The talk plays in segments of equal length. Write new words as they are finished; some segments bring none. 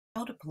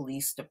How the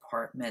police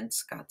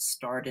departments got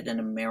started in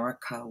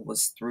America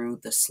was through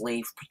the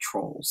slave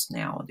patrols.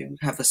 Now, you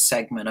have a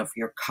segment of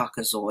your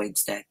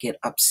caucasoids that get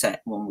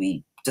upset when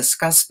we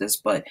discuss this,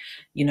 but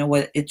you know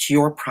what? It's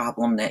your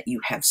problem that you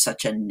have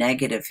such a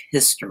negative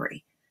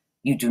history.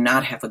 You do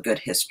not have a good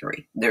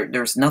history.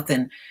 There's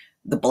nothing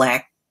the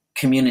Black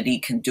community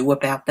can do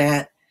about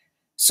that.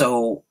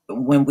 So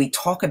when we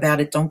talk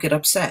about it, don't get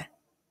upset.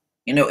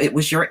 It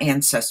was your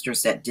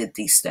ancestors that did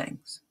these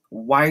things.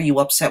 Why are you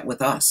upset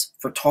with us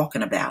for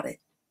talking about it?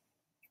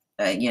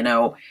 Uh, you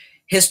know,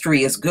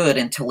 History is good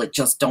until it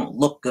just don't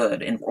look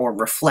good or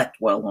reflect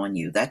well on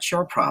you. That's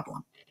your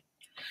problem.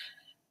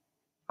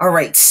 All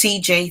right,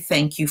 CJ,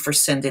 thank you for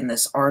sending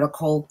this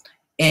article.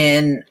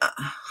 In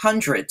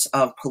hundreds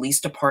of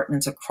police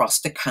departments across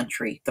the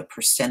country, the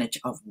percentage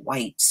of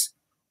whites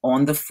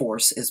on the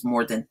force is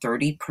more than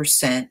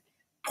 30%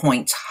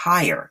 points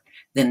higher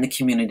than the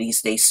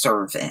communities they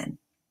serve in.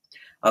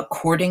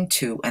 According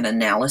to an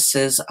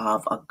analysis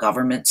of a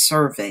government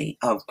survey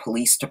of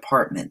police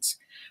departments,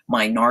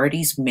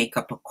 minorities make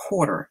up a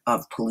quarter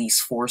of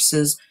police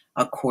forces,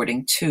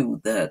 according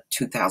to the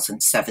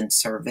 2007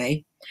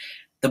 survey.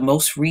 The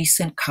most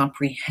recent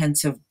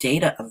comprehensive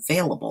data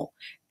available,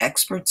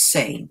 experts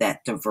say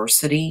that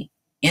diversity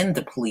in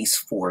the police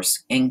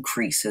force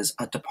increases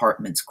a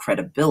department's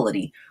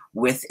credibility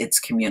with its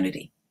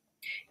community.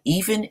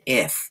 Even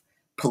if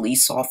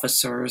police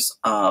officers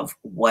of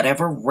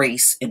whatever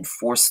race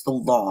enforce the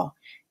law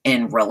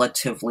in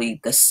relatively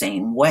the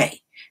same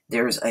way,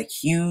 there's a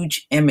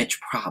huge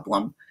image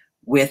problem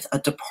with a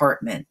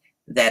department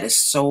that is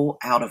so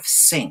out of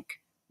sync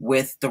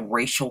with the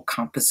racial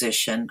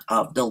composition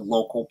of the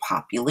local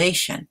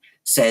population,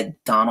 said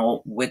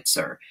Donald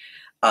Witzer,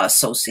 a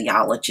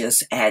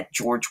sociologist at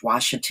George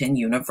Washington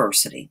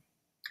University.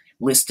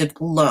 Listed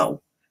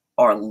below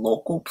are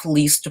local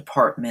police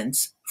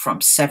departments from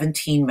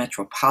 17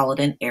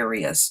 metropolitan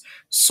areas,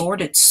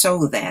 sorted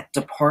so that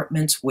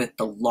departments with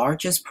the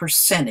largest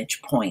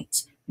percentage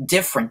points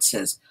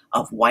differences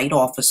of white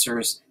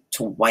officers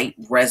to white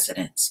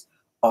residents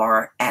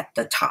are at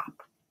the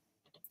top.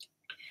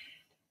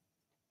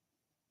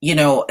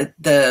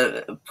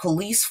 The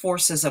police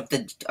forces of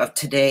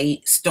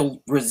today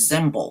still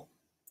resemble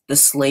the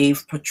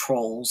slave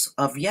patrols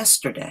of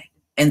yesterday.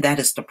 And that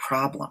is the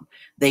problem.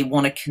 They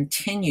want to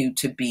continue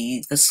to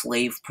be the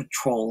slave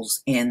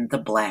patrols in the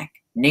Black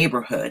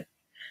neighborhood.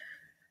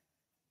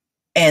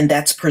 And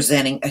that's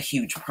presenting a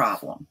huge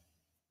problem.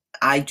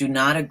 I do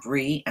not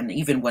agree. And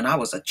even when I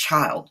was a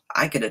child,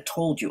 I could have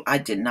told you I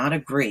did not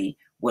agree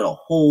with a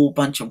whole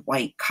bunch of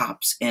white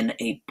cops in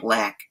a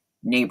Black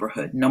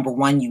neighborhood. Number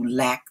one, you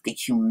lack the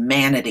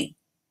humanity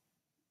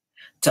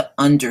to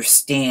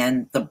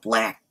understand the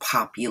Black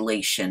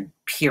population,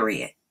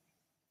 period.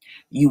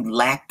 You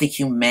lack the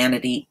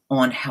humanity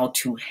on how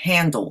to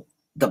handle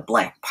the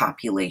Black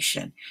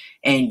population.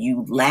 And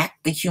you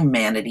lack the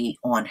humanity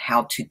on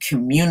how to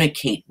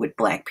communicate with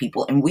Black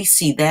people. And we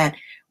see that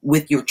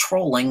with your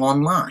trolling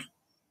online.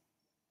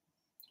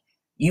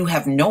 You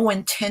have no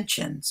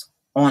intentions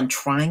on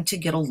trying to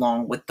get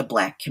along with the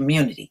Black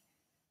community.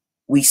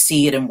 We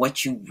see it in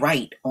what you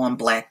write on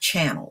Black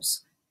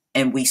channels,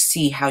 and we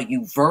see how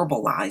you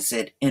verbalize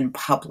it in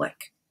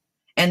public.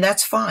 And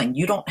that's fine.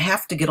 You don't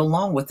have to get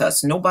along with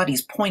us.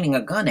 Nobody's pointing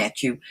a gun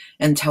at you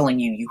and telling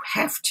you you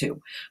have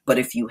to. But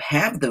if you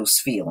have those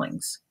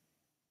feelings,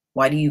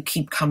 why do you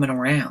keep coming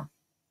around?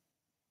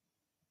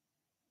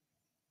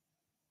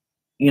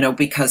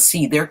 Because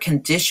see, they're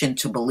conditioned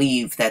to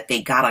believe that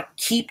they gotta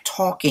keep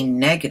talking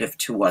negative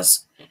to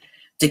us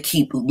to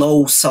keep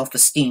low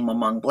self-esteem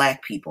among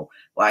Black people.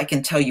 Well, I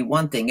can tell you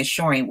one thing, it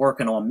sure ain't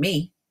working on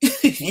me.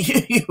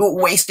 It's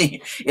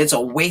a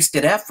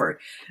wasted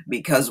effort,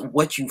 because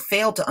what you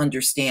fail to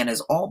understand is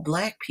all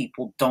Black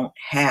people don't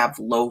have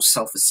low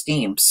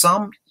self-esteem.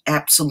 Some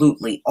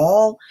absolutely.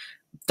 All.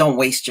 Don't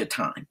waste your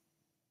time.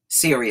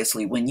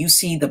 Seriously, when you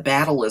see the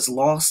battle is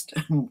lost,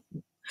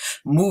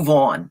 move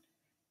on.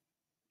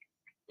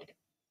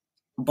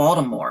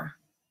 Baltimore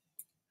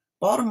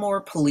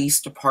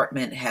Police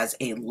Department has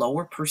a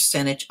lower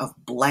percentage of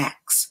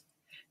Blacks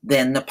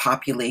than the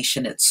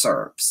population it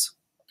serves.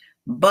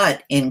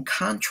 But in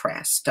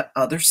contrast to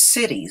other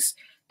cities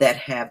that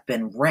have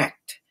been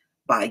wrecked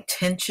by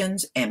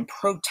tensions and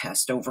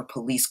protest over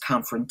police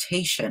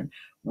confrontation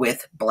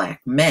with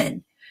Black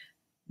men,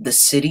 the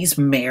city's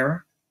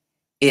mayor,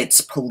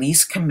 its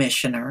police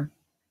commissioner,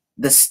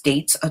 the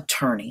state's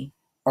attorney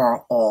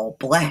are all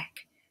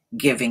Black,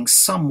 giving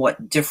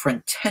somewhat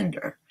different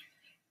tenor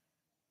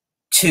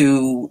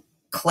to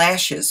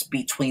clashes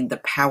between the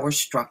power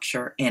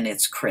structure and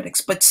its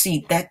critics. But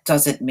see, that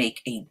doesn't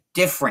make a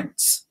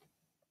difference.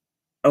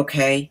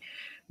 Okay,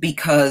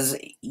 because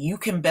you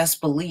can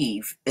best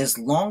believe as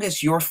long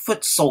as your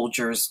foot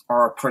soldiers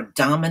are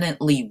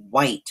predominantly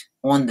white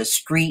on the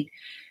street,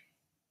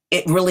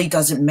 it really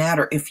doesn't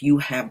matter if you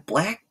have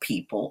Black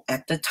people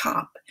at the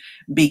top,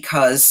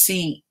 because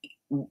see,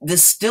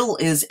 this still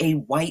is a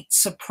white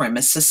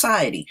supremacist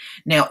society.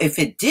 Now, if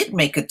it did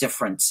make a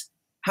difference,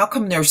 how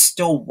come there's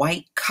still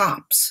white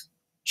cops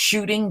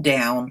shooting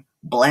down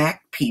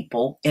black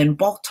people in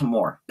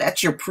Baltimore.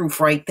 That's your proof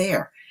right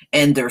there.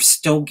 And they're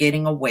still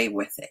getting away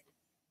with it.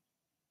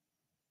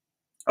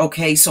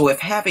 Okay, so if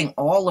having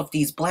all of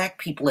these black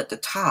people at the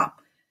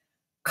top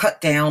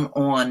cut down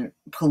on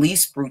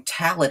police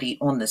brutality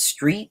on the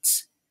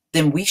streets,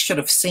 then we should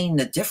have seen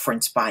the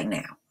difference by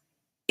now.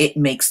 It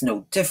makes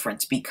no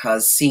difference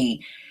because,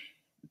 see,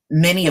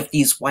 many of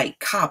these white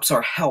cops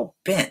are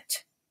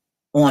hell-bent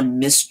on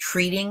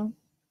mistreating,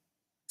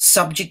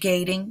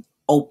 subjugating,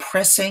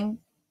 oppressing,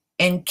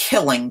 and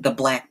killing the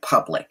black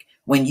public.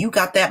 When you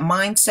got that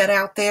mindset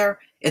out there,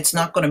 it's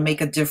not going to make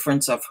a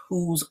difference of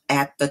who's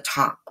at the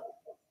top.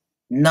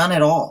 None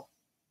at all.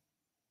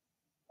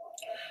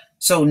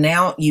 So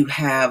now you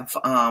have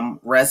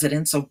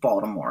residents of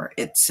Baltimore.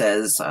 It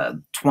says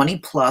 20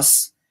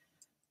 plus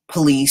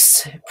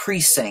police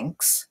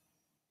precincts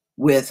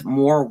with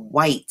more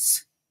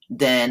whites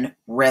than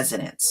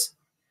residents.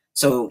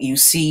 So you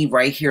see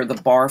right here the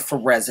bar for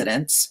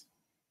residents,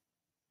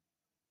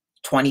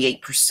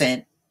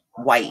 28%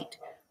 white,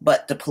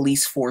 but the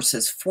police force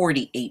is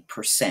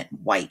 48%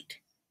 white.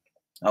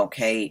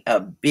 Okay, a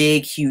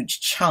big,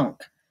 huge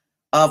chunk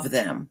of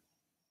them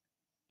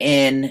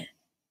in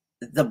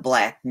the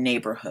black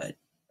neighborhood.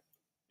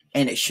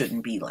 And it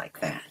shouldn't be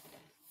like that.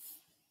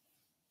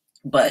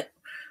 But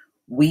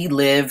we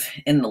live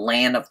in the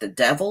land of the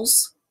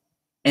devils,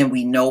 and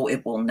we know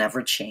it will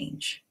never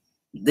change.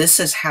 This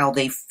is how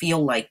they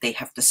feel like they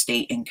have to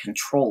stay in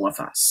control of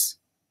us.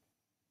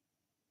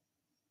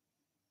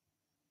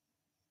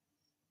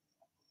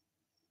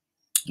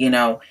 You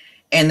know,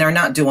 and they're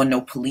not doing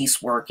no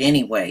police work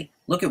anyway.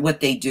 Look at what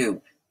they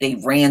do. They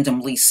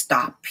randomly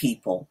stop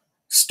people,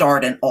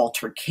 start an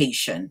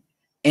altercation,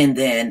 and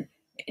then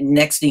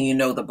next thing you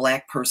know, the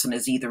black person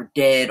is either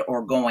dead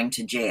or going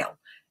to jail.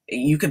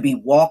 You could be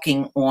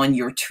walking on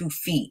your 2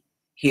 feet.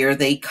 Here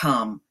they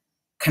come,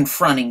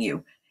 confronting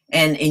you.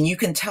 And you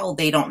can tell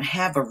they don't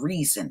have a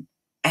reason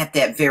at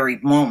that very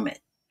moment.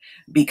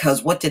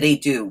 Because what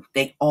do?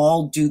 They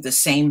all do the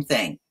same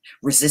thing.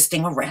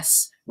 Resisting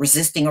arrest,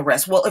 resisting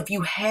arrest. Well, if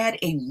you had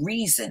a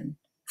reason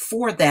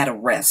for that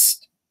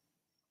arrest,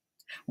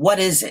 what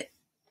is it?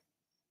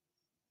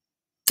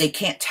 They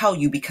can't tell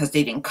you because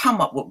they didn't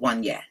come up with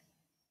one yet.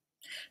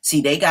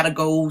 See, they got to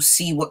go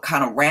see what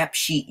kind of rap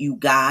sheet you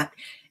got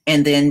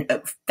and then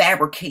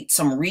fabricate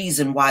some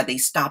reason why they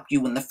stopped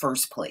you in the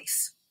first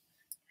place.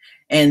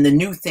 And the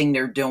new thing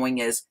they're doing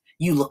is,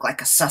 you look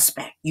like a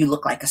suspect. You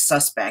look like a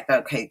suspect.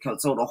 Okay,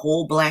 so the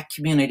whole black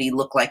community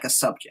look like a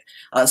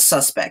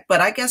suspect. But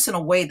I guess in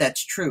a way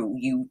that's true.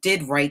 You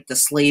did write the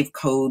slave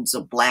codes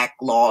of black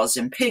laws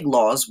and pig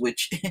laws,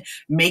 which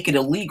make it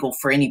illegal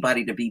for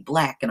anybody to be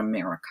black in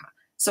America.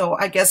 So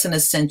I guess in a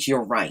sense,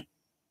 you're right.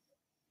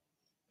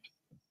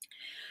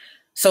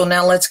 So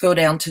now let's go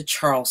down to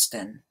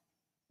Charleston.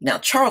 Now,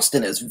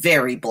 Charleston is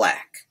very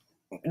black.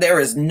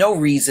 There is no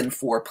reason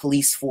for a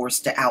police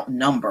force to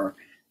outnumber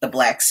the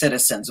black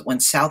citizens when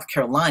South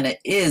Carolina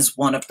is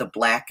one of the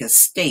blackest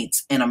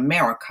states in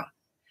America.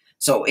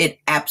 So it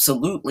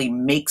absolutely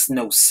makes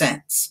no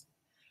sense.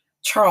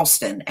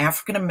 Charleston,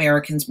 African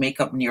Americans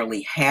make up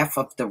nearly half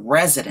of the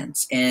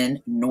residents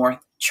in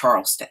North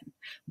Charleston,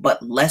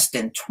 but less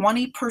than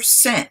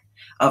 20%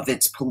 of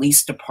its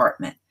police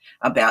department.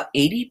 About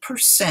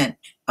 80%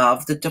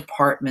 of the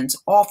department's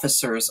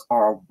officers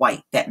are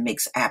white. That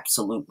makes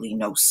absolutely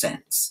no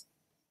sense.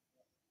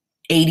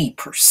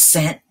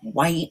 80%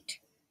 white?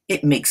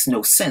 It makes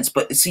no sense.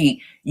 But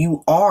see,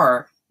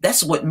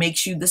 that's what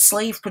makes you the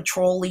slave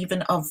patrol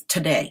even of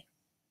today.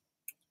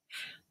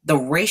 The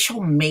racial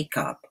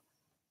makeup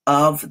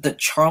of the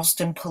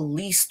Charleston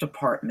Police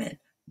Department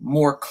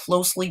more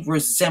closely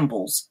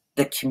resembles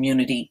the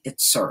community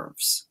it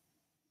serves.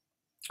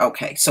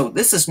 Okay, so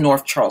this is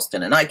North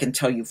Charleston, and I can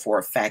tell you for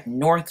a fact,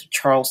 North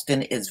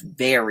Charleston is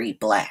very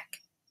black.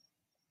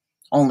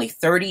 Only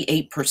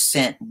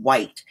 38%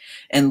 white.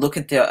 And look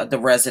at the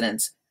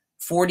residents,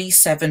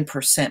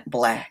 47%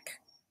 black,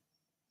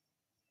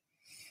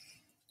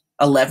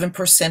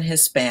 11%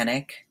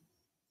 Hispanic,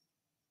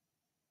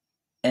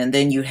 and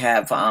then you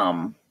have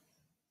 2%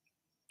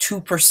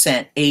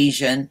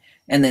 Asian,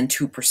 and then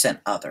 2%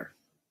 other.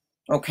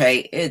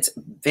 Okay, it's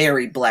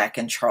very black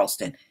in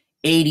Charleston.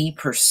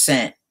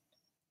 80%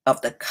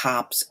 of the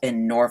cops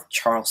in North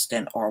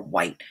Charleston are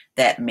white.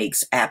 That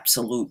makes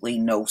absolutely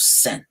no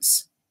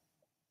sense.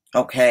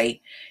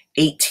 Okay,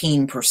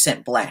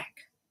 18% black.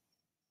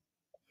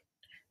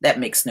 That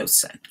makes no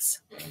sense.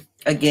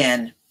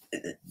 Again,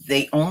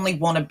 they only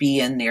want to be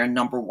in there,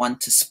 number one,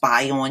 to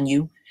spy on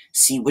you,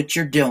 see what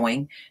you're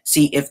doing,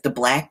 see if the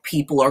black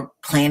people are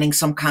planning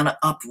some kind of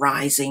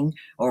uprising,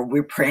 or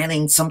we're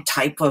planning some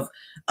type of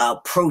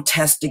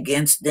protest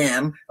against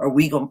them, or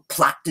we going to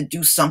plot to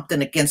do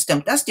something against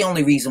them. That's the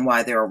only reason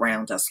why they're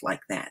around us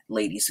like that,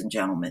 ladies and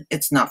gentlemen.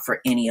 It's not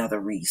for any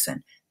other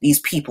reason. These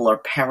people are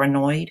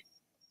paranoid,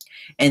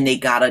 and they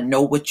got to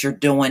know what you're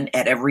doing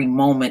at every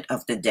moment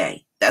of the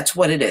day. That's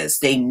what it is.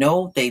 They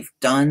know they've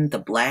done the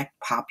black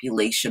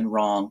population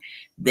wrong.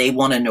 They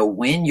want to know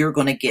when you're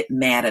going to get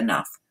mad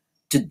enough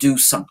to do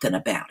something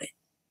about it.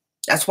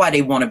 That's why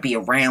they want to be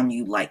around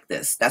you like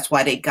this. That's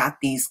why they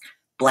got these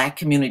Black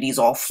communities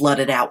all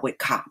flooded out with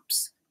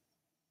cops.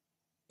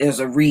 There's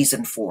a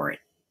reason for it.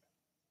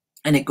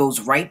 And it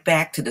goes right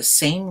back to the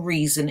same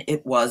reason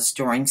it was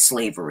during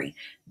slavery.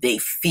 They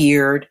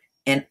feared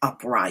an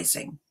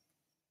uprising.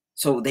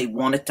 So they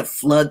wanted to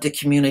flood the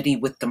community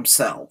with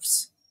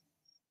themselves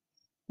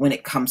when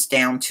it comes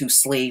down to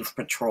slave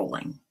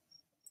patrolling.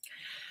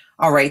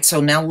 All right, so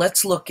now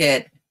let's look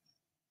at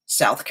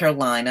South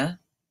Carolina,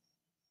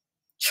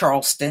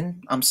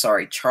 Charleston,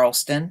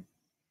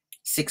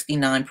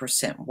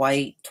 69%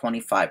 white,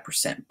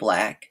 25%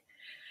 Black.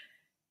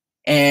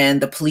 And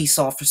the police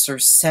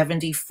officers,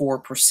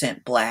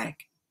 74%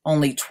 Black,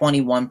 only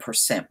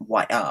 21%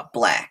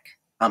 Black.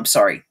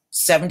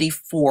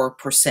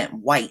 74%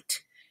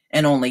 white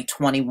and only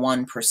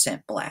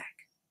 21% Black.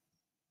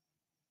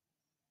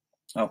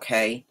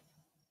 Okay.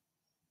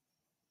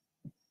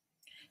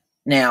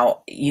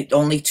 Now,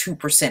 only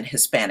 2%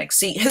 Hispanic.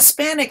 See,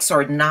 Hispanics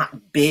are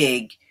not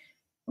big,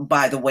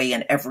 by the way,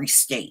 in every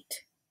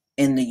state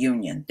in the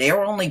union.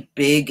 They're only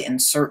big in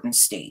certain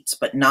states,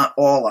 but not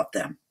all of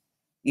them.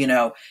 You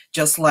know,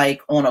 just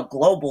like on a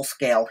global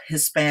scale,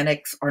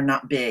 Hispanics are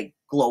not big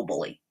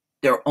globally.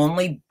 They're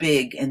only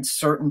big in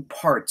certain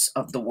parts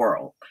of the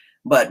world.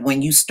 But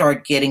when you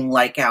start getting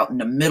like out in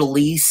the Middle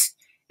East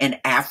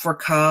and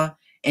Africa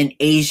and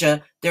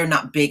Asia, they're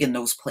not big in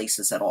those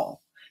places at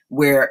all.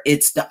 Where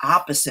it's the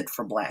opposite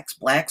for Blacks.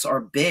 Blacks are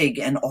big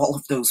in all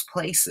of those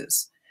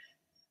places.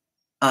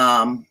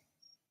 All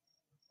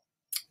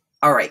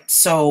right,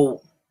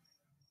 so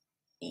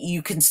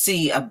you can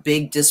see a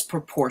big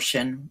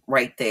disproportion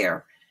right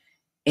there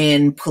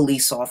in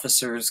police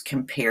officers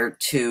compared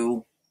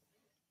to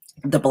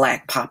the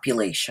Black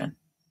population.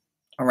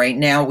 All right,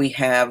 now we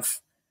have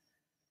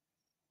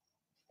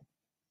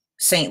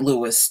St.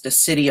 Louis, the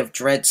city of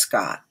Dred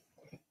Scott.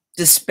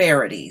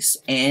 Disparities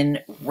in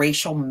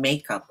racial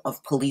makeup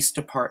of police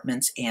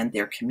departments and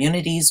their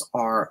communities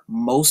are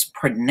most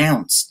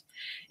pronounced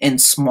in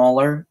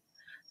smaller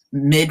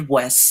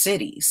Midwest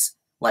cities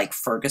like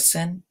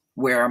Ferguson,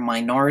 where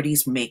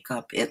minorities make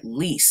up at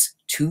least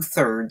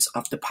 2/3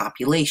 of the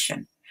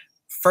population.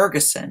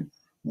 Ferguson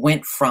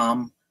went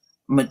from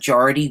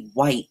majority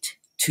white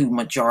to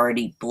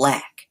majority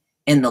Black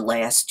in the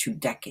last 2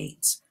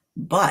 decades,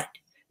 but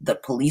the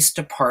police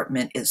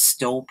department is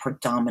still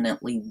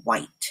predominantly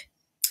white.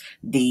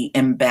 The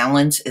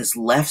imbalance is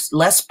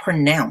less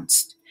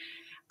pronounced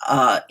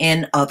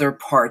in other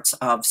parts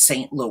of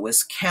St.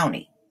 Louis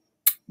County,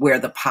 where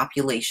the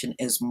population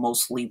is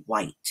mostly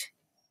white.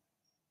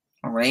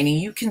 All right, and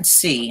you can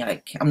see,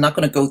 I'm not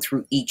going to go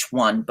through each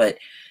one, but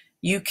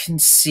you can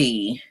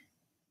see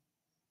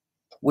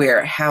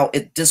how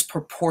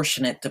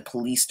disproportionate the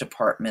police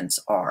departments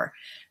are.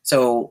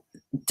 So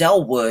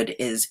Delwood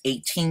is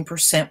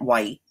 18%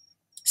 white,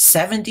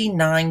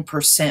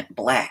 79%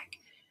 Black,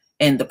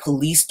 and the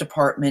police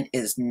department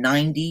is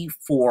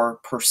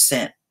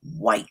 94%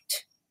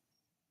 white.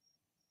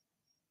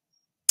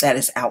 That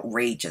is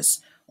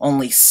outrageous.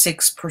 Only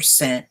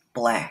 6%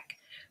 Black,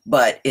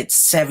 but it's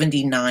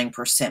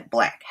 79%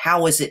 Black.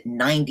 How is it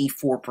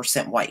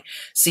 94% white?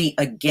 See,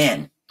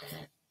 again,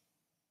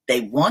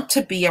 they want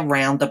to be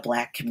around the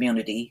Black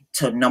community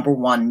to, number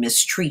one,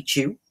 mistreat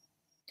you,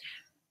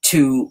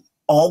 to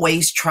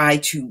always try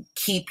to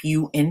keep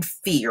you in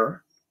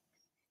fear,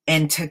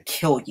 and to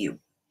kill you.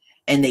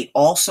 And they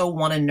also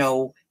want to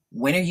know,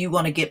 when are you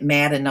going to get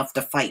mad enough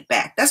to fight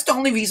back? That's the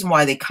only reason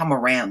why they come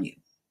around you.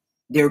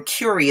 They're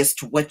curious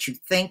to what you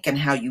think and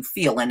how you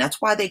feel. And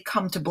that's why they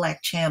come to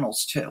Black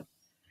channels too.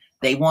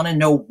 They want to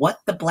know what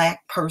the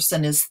Black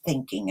person is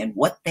thinking and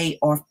what they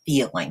are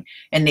feeling.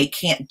 And they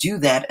can't do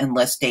that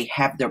unless they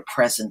have their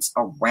presence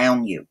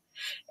around you.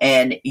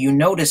 And you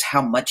notice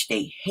how much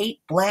they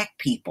hate Black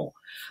people,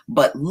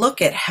 but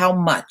look at how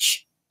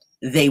much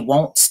they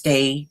won't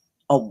stay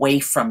away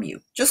from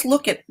you. Just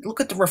look at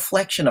the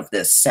reflection of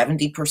this: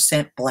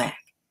 70% Black,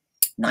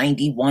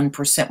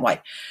 91%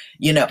 white.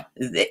 You know,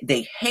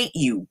 they hate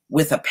you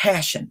with a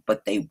passion,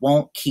 but they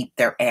won't keep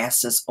their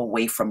asses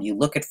away from you.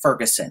 Look at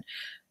Ferguson,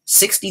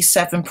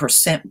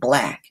 67%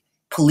 Black,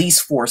 police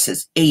force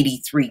is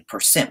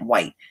 83%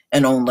 white,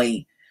 and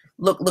only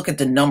look at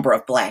the number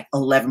of Black,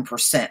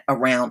 11%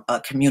 around a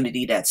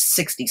community that's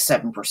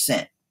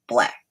 67%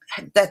 Black.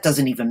 That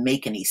doesn't even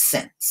make any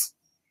sense.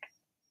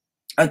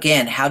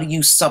 Again, how do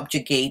you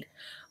subjugate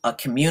a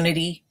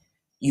community?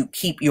 You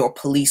keep your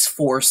police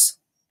force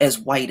as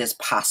white as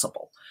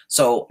possible.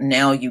 So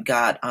now you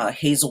got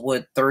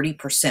Hazelwood,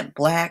 30%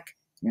 Black,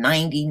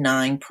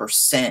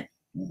 99%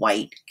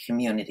 white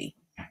community.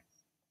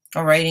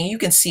 All right, and you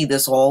can see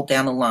this all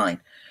down the line.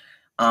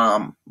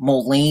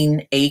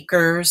 Moline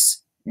Acres,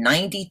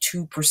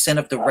 92%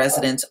 of the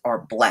residents are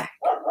Black.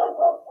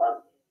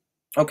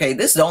 Okay,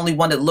 this is the only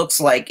one that looks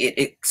like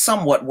it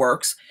somewhat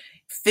works.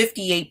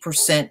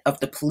 58% of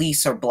the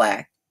police are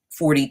Black,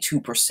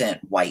 42%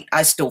 white.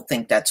 I still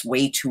think that's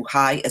way too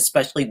high,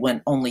 especially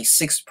when only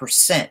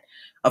 6%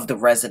 of the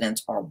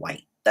residents are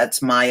white.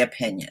 That's my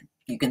opinion.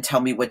 You can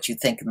tell me what you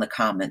think in the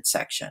comment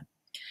section.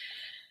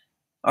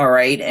 All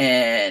right,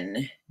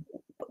 and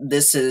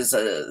this is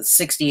a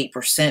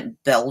 68%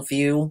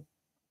 Bellevue,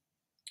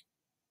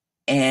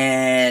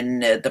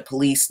 and the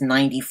police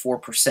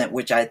 94%,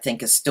 which I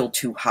think is still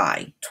too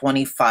high.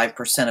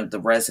 25% of the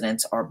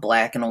residents are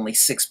Black, and only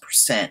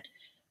 6%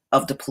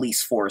 of the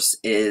police force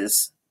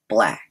is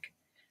Black.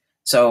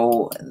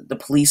 So the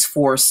police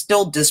force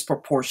still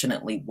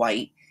disproportionately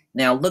white.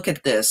 Now look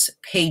at this,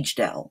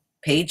 Pagedale.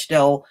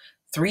 Pagedale,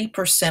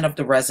 3% of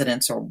the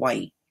residents are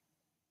white,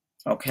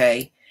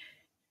 okay?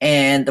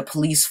 And the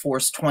police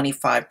force,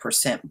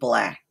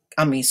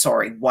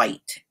 25%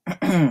 white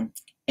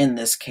in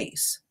this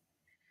case.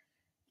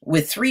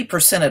 With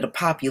 3% of the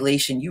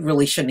population, you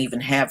really shouldn't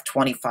even have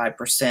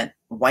 25%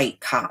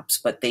 white cops,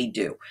 but they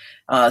do.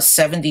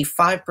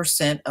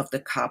 75% of the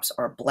cops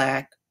are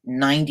Black,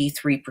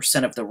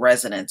 93% of the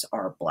residents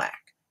are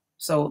Black.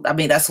 So, I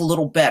mean, that's a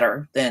little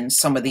better than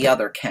some of the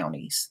other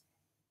counties.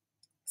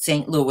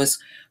 St. Louis,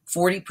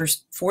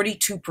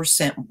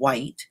 42%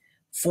 white,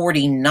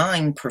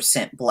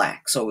 49%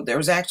 Black. So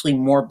there's actually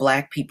more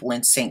Black people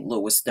in St.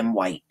 Louis than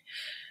white.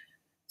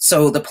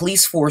 So the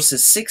police force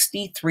is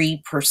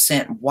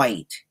 63%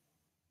 white.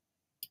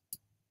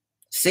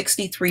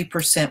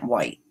 63%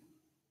 white,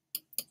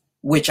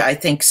 which I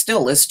think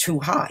still is too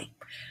high.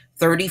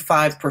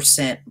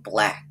 35%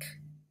 Black.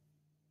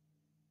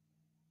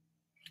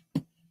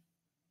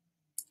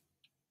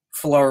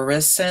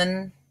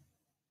 Florissant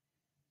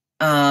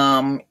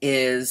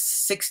is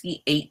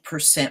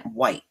 68%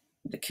 white.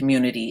 The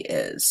community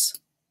is.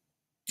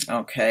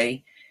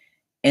 Okay.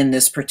 In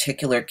this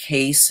particular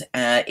case,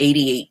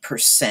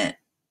 88%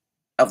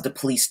 of the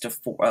police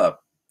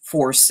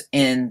force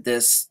in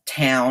this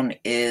town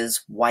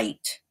is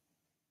white.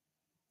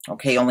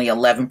 Okay, only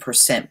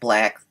 11%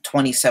 Black,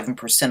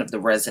 27% of the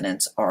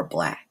residents are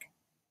Black.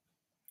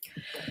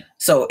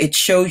 So it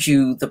shows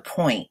you the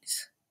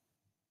point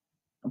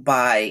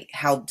by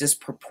how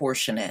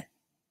disproportionate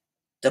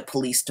the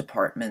police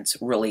departments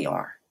really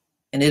are.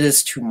 And it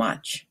is too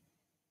much.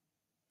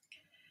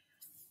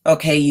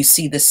 Okay, you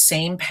see the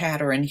same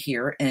pattern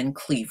here in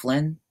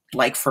Cleveland,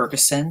 like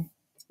Ferguson,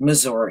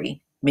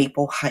 Missouri,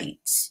 Maple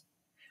Heights.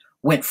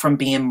 Went from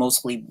being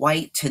mostly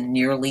white to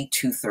nearly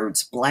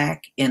 2/3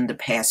 Black in the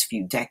past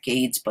few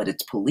decades, but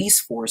its police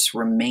force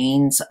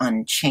remains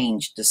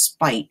unchanged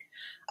despite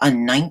a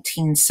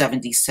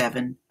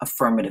 1977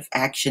 affirmative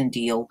action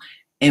deal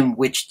in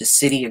which the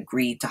city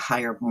agreed to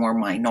hire more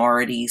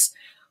minorities.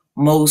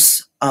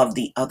 Most of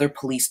the other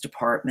police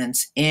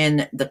departments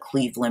in the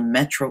Cleveland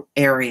metro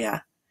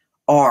area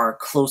are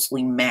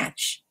closely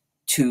matched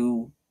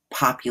to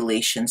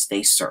populations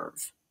they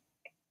serve.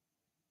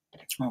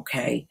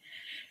 Okay.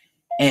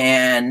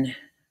 And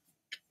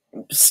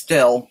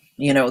still,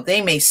 you know,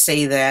 they may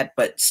say that,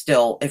 but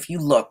still, if you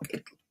look,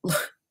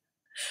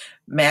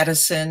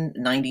 Madison,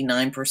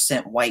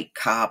 99% white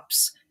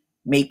cops,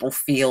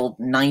 Maplefield,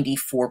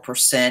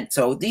 94%.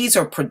 So these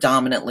are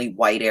predominantly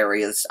white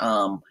areas.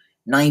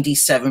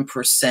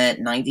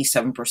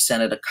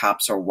 97% of the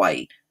cops are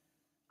white.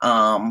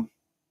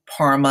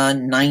 Parma,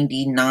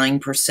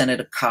 99% of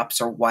the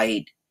cops are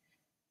white.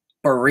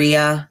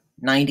 Berea,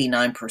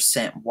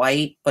 99%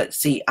 white. But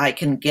see, I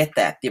can get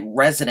that. The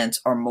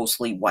residents are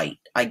mostly white.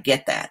 I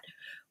get that.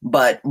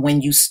 But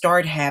when you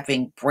start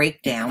having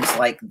breakdowns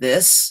like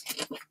this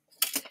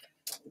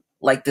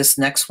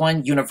next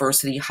one,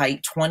 University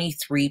Heights,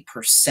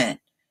 23%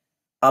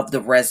 of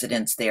the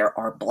residents there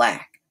are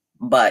Black.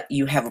 But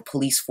you have a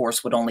police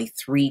force with only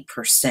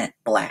 3%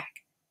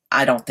 Black.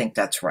 I don't think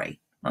that's right.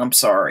 I'm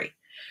sorry.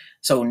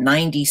 So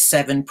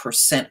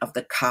 97% of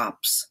the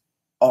cops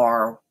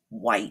are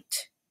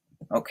white,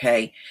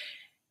 okay?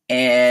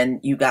 And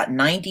you got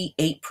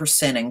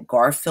 98% in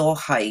Garfield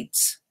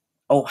Heights,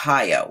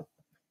 Ohio,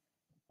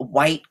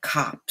 white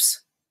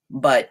cops,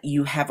 but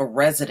you have a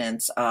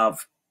residence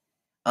of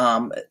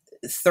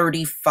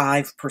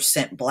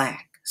 35%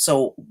 Black.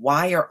 So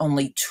why are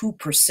only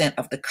 2%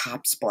 of the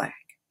cops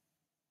Black?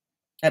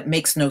 That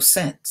makes no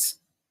sense.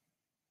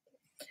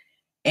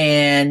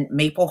 And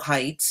Maple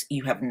Heights,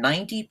 you have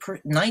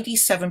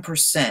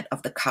 97%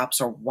 of the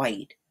cops are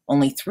white,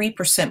 only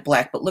 3%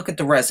 Black, but look at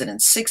the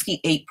residents.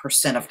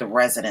 68% of the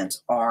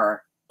residents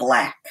are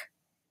Black.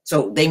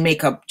 So they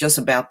make up just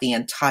about the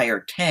entire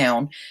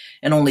town,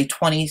 and only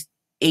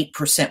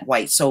 28%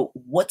 white. So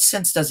what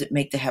sense does it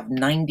make to have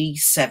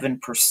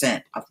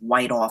 97% of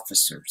white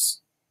officers?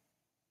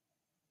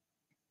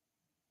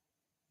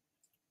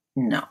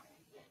 No.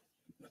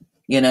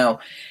 You know,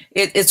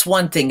 it's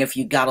one thing if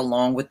you got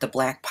along with the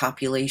Black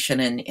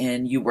population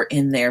and you were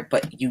in there,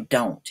 but you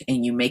don't,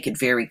 and you make it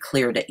very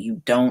clear that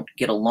you don't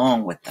get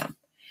along with them.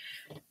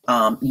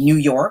 New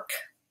York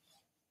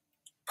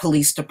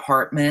Police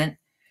Department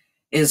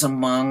is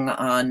among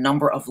a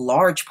number of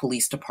large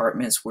police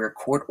departments where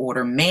court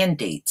order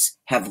mandates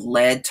have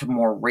led to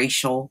more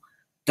racial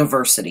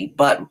diversity.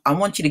 But I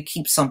want you to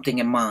keep something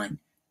in mind.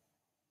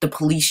 The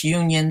police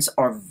unions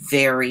are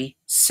very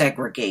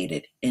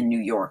segregated in New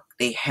York.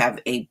 They have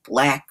a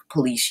black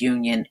police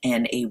union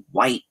and a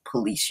white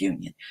police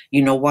union.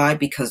 You know why?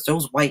 Because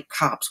those white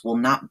cops will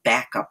not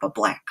back up a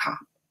black cop.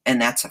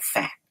 And that's a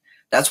fact.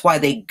 That's why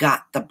they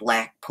got the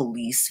black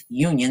police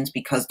unions,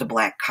 because the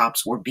black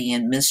cops were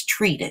being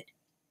mistreated.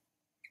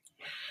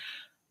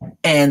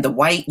 And the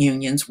white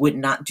unions would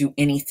not do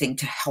anything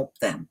to help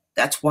them.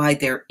 That's why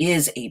there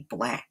is a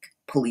black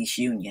police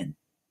union.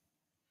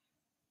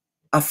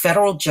 A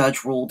federal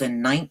judge ruled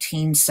in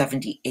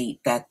 1978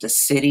 that the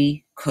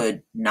city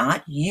could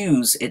not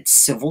use its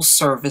civil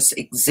service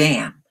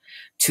exam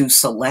to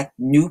select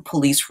new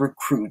police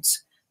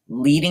recruits,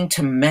 leading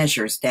to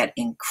measures that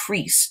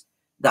increased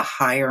the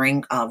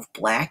hiring of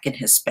Black and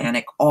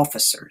Hispanic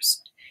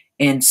officers.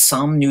 In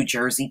some New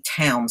Jersey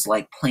towns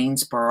like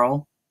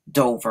Plainsboro,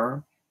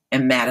 Dover,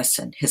 and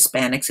Madison,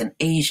 Hispanics and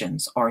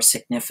Asians are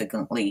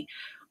significantly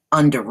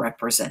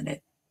underrepresented.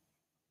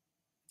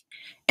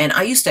 And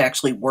I used to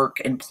actually work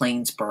in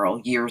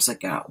Plainsboro years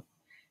ago.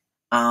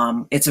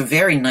 It's a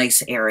very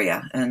nice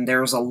area, and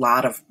there's a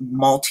lot of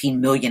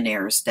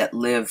multi-millionaires that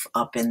live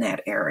up in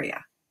that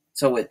area.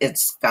 So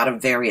it's got a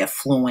very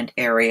affluent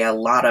area. A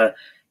lot of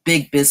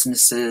big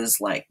businesses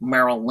like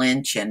Merrill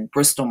Lynch and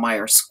Bristol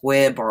Myers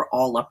Squibb are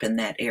all up in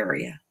that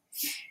area.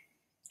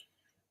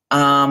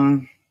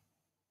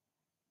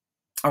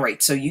 All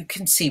right, so you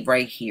can see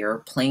right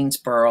here,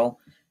 Plainsboro,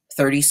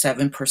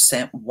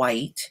 37%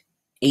 white,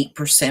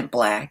 8%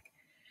 Black,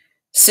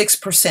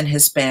 6%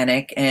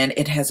 Hispanic, and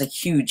it has a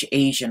huge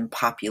Asian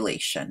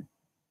population.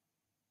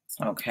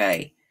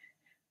 Okay,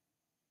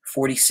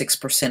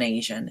 46%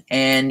 Asian.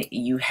 And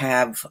you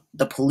have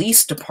the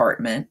police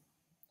department,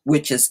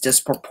 which is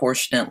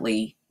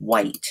disproportionately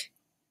white.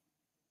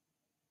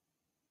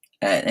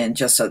 And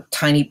just a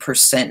tiny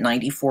percent,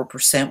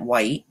 94%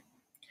 white,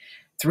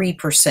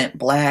 3%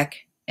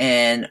 Black,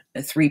 and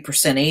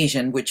 3%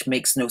 Asian, which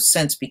makes no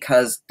sense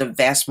because the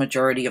vast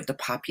majority of the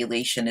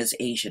population is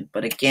Asian.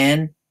 But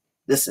again,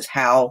 this is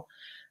how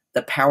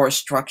the power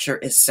structure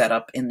is set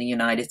up in the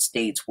United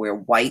States, where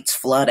whites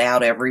flood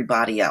out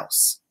everybody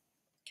else.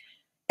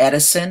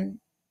 Edison,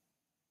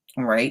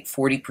 all right,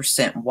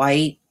 40%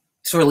 white.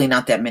 It's really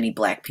not that many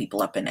Black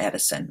people up in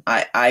Edison.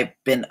 I've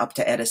been up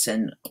to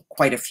Edison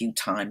quite a few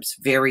times.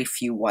 Very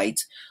few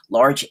whites,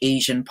 large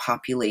Asian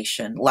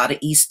population. A lot of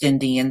East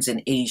Indians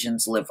and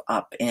Asians live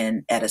up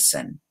in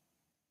Edison.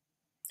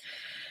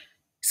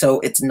 So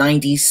it's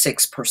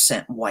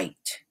 96%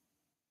 white.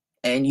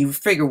 And you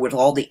figure with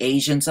all the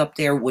Asians up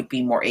there would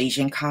be more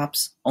Asian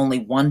cops.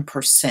 Only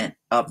 1%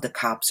 of the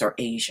cops are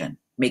Asian.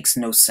 Makes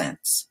no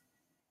sense.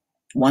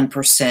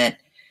 1%,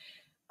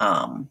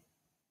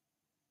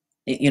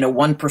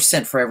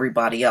 1% for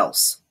everybody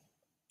else.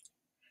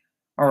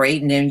 All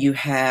right, and then you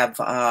have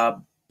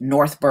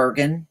North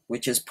Bergen,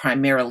 which is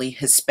primarily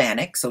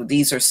Hispanic. So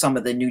these are some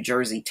of the New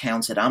Jersey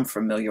towns that I'm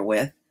familiar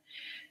with.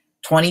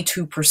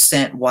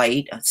 22%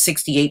 white,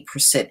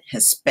 68%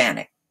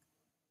 Hispanic,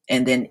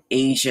 and then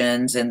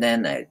Asians, and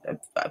then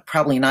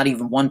probably not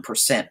even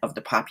 1% of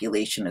the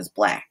population is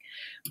Black.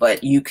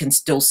 But you can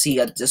still see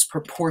a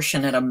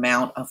disproportionate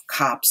amount of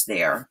cops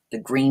there. The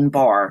green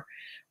bar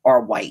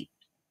are white.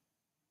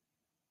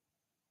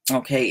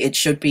 Okay, it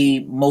should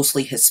be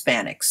mostly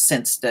Hispanics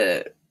since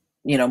the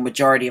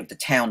majority of the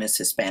town is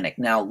Hispanic.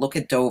 Now look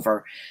at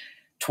Dover.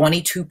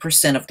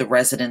 22% of the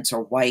residents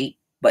are white,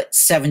 but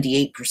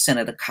 78%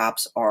 of the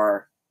cops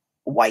are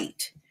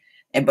white.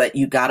 But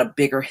you got a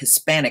bigger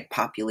Hispanic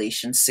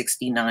population,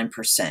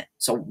 69%.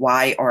 So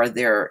why are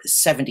there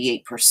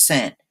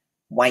 78%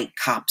 white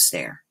cops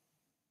there?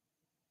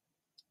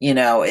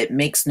 It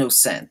makes no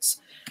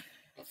sense.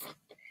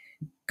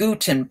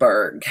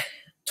 Gutenberg,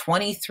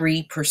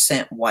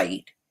 23%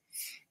 white,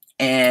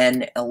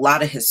 and a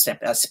lot of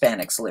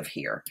Hispanics live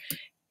here.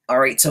 All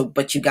right,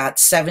 but you got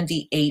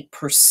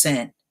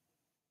 78%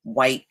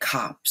 white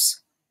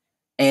cops,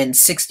 and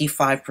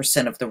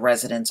 65% of the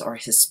residents are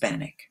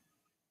Hispanic.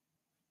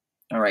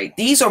 All right,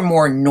 these are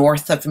more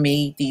north of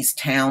me, these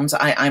towns.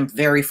 I'm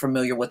very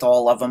familiar with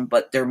all of them,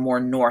 but they're more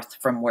north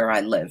from where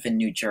I live in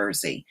New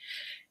Jersey.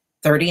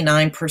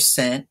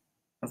 39%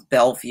 of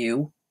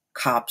Bellevue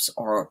cops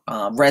or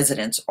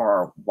residents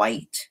are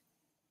white.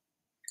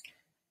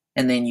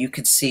 And then you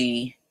could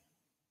see,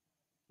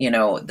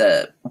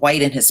 the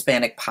white and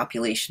Hispanic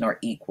population are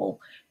equal,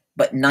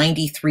 but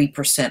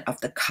 93% of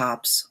the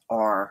cops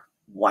are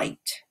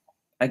white.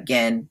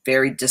 Again,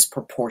 very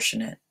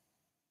disproportionate.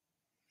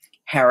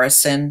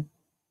 Harrison,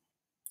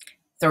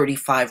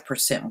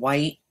 35%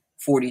 white,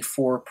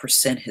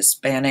 44%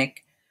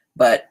 Hispanic,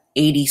 but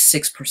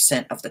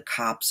 86% of the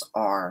cops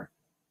are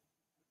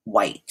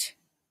white.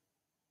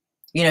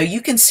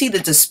 You can see the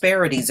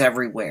disparities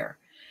everywhere.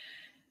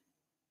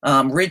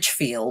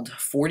 Ridgefield,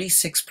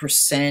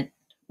 46%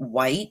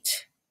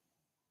 white,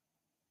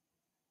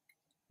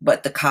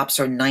 but the cops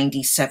are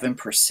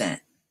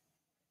 97%.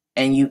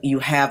 And you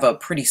have a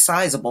pretty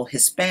sizable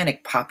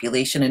Hispanic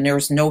population, and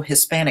there's no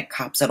Hispanic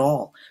cops at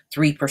all.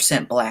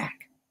 3%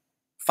 Black,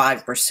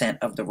 5%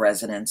 of the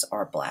residents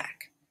are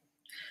Black.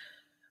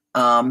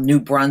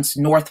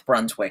 North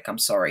Brunswick, I'm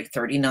sorry,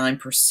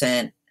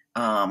 39%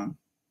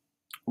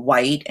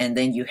 white, and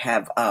then you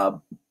have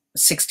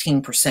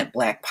 16%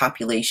 black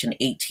population,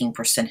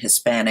 18%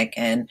 Hispanic,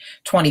 and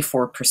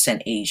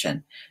 24%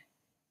 Asian.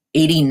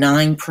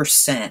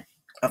 89%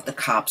 of the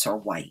cops are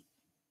white.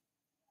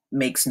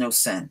 Makes no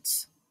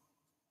sense.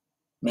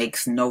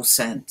 Makes no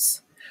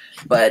sense.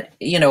 But,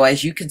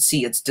 as you can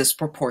see, it's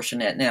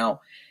disproportionate.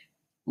 Now,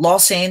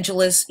 Los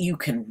Angeles, you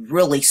can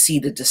really see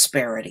the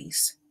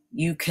disparities.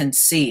 You can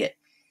see it.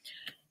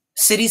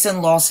 Cities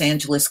in Los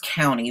Angeles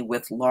County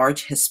with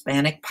large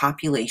Hispanic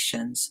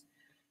populations,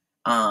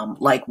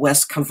 like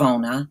West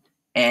Covina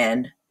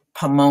and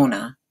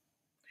Pomona,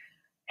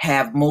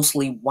 have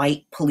mostly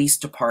white police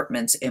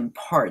departments in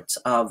parts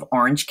of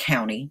Orange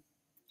County,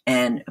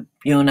 and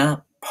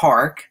Buena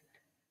Park,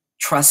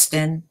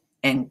 Trustin,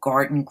 and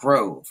Garden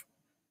Grove.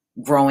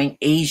 Growing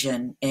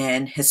Asian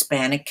and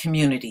Hispanic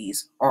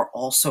communities are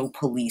also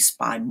policed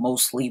by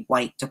mostly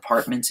white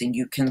departments. And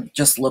you can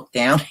just look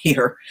down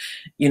here,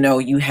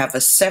 you have a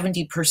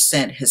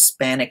 70%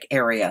 Hispanic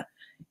area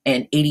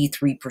and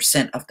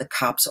 83% of the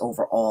cops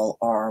overall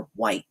are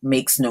white.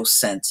 Makes no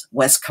sense.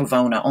 West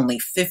Covina, only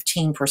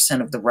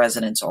 15% of the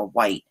residents are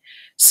white.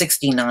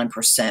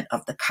 69%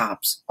 of the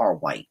cops are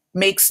white.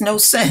 Makes no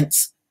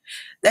sense.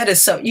 That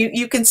is so,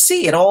 you can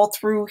see it all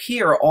through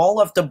here.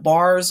 All of the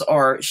bars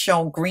are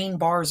shown, green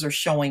bars are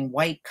showing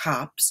white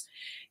cops,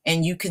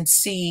 and you can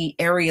see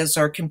areas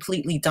are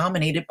completely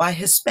dominated by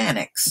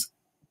Hispanics.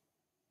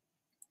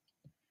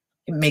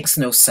 It makes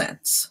no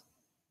sense.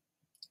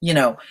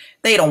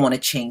 They don't want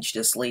to change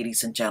this,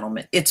 ladies and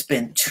gentlemen. It's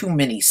been too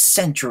many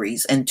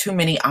centuries and too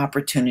many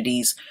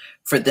opportunities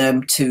for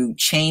them to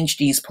change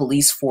these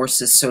police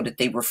forces so that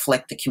they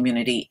reflect the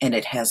community, and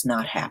it has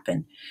not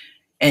happened.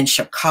 And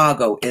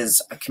Chicago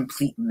is a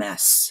complete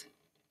mess.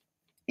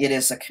 It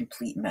is a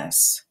complete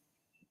mess.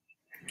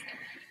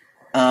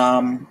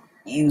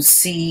 You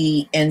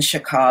see in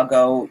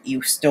Chicago,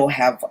 you still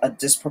have a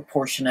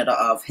disproportionate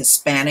of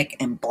Hispanic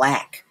and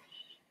Black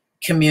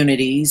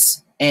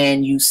communities,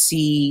 and you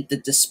see the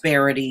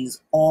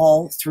disparities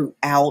all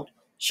throughout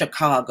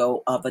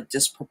Chicago of a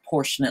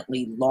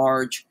disproportionately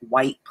large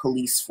white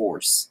police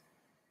force.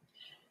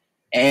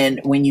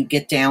 And when you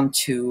get down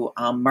to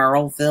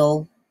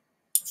Merrillville,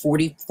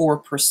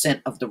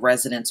 44% of the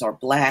residents are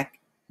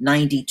Black,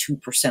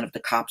 92% of the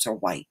cops are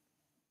white.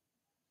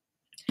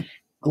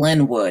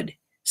 Glenwood,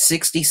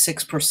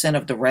 66%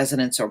 of the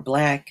residents are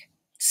Black,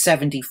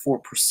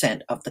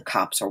 74% of the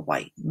cops are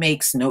white.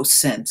 Makes no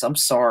sense. I'm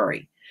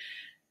sorry.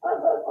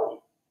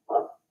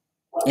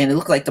 And it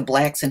looked like the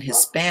Blacks and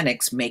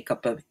Hispanics make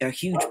up a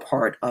huge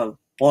part of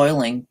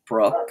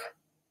Bolingbrook.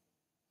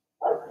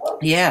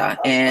 Yeah,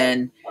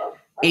 and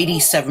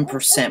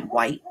 87%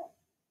 white.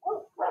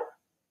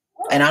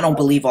 And I don't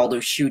believe all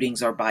those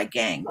shootings are by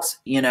gangs,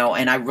 and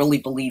I really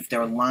believe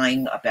they're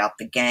lying about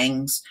the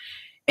gangs.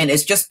 And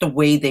it's just the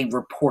way they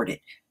report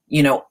it.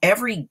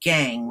 Every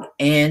gang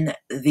in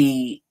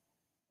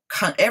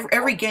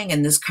every gang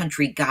in this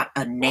country got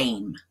a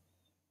name.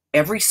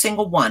 Every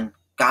single one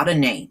got a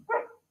name.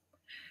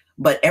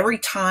 But every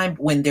time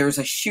when there's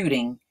a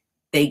shooting,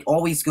 they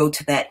always go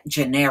to that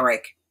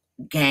generic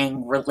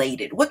gang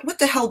related. What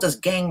the hell does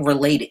gang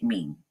related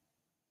mean?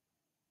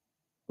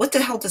 What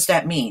the hell does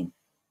that mean?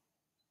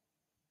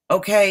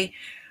 Okay,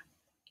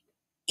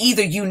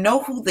 either you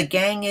know who the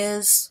gang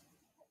is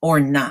or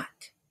not.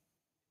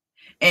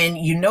 And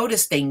you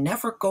notice they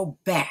never go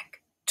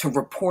back to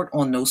report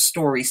on those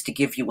stories to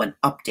give you an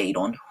update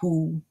on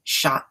who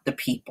shot the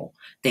people.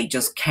 They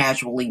just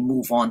casually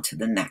move on to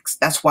the next.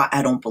 That's why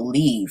I don't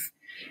believe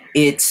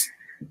it's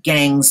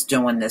gangs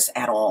doing this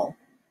at all.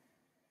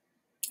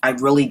 I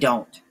really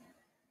don't.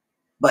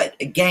 But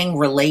gang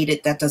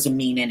related, that doesn't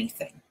mean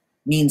anything.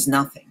 Means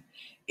nothing.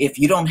 If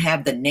you don't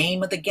have the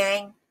name of the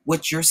gang,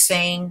 what you're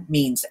saying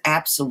means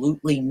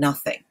absolutely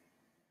nothing.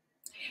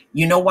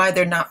 You know why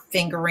they're not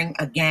fingering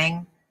a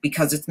gang?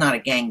 Because it's not a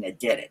gang that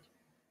did it.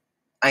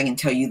 I can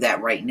tell you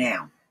that right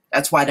now.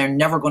 That's why they're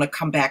never going to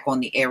come back on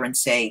the air and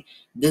say,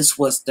 this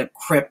was the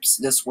Crips,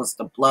 this was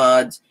the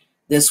Bloods,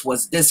 this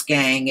was this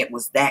gang, it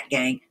was that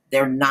gang.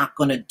 They're not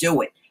going to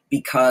do it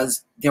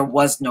because there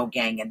was no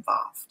gang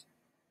involved.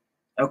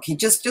 Okay,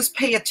 just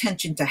pay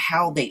attention to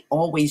how they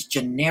always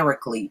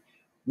generically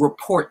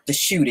report the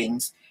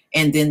shootings,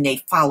 and then they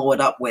follow it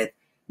up with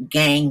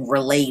gang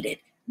related,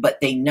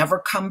 but they never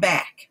come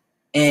back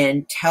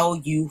and tell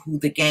you who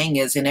the gang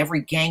is. And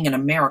every gang in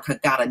America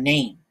got a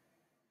name.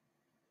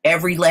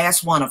 Every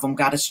last one of them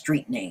got a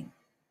street name.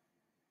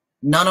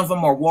 None of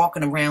them are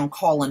walking around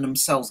calling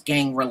themselves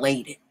gang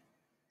related.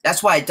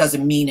 That's why it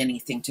doesn't mean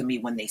anything to me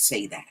when they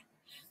say that.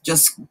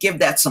 Just give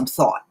that some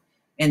thought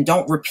and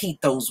don't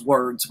repeat those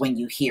words when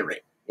you hear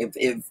it.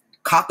 If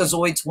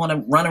caucasoids want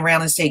to run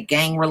around and say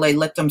gang related,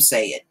 let them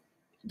say it.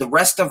 The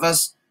rest of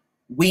us,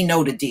 we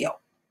know the deal.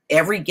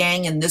 Every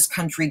gang in this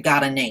country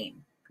got a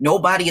name.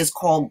 Nobody is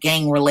called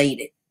gang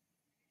related.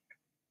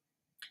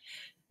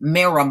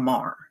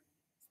 Miramar.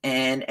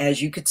 And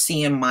as you could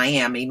see in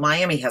Miami,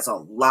 Miami has a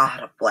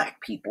lot of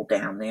Black people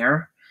down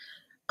there.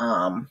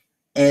 Um,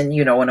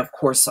 and of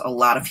course, a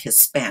lot of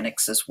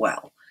Hispanics as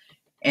well.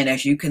 And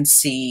as you can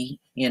see,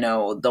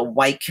 the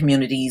white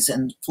communities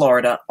in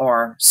Florida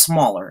are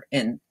smaller,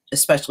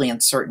 especially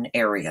in certain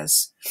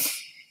areas.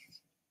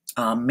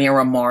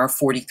 Miramar,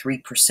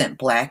 43%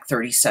 Black,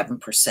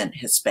 37%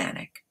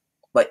 Hispanic.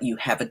 But you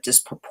have a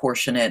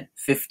disproportionate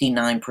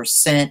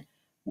 59%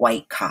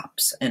 white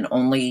cops, and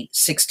only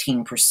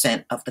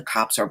 16% of the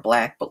cops are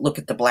Black. But look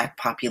at the Black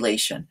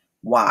population.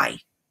 Why?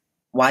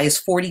 Why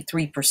is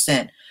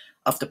 43%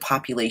 of the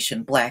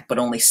population Black, but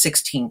only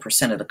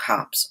 16% of the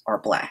cops are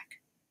Black?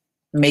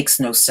 Makes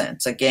no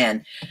sense.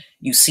 Again,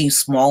 you see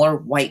smaller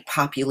white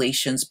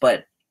populations,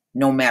 but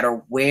no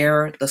matter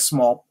where the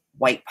small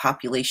white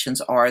populations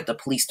are, the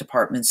police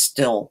departments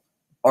still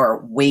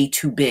are way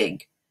too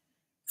big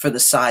for the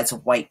size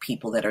of white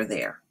people that are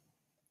there.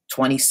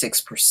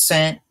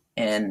 26%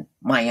 in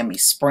Miami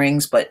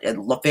Springs, but a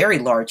very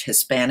large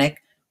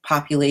Hispanic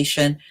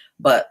population.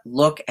 But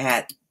look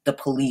at the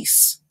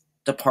police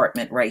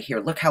department right here.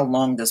 Look how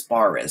long this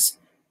bar is.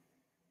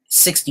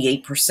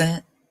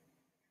 68%.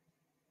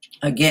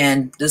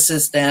 Again, this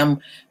is them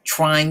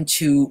trying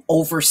to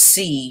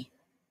oversee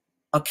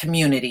a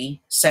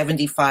community,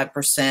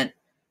 75%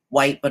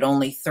 white, but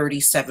only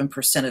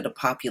 37% of the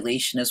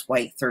population is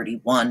white,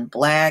 31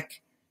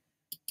 Black.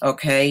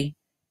 Okay.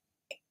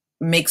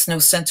 Makes no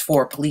sense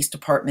for a police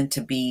department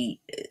to be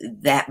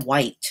that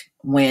white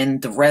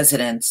when the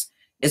residents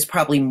is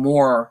probably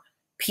more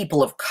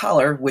people of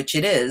color, which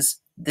it is,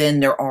 than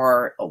there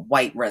are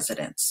white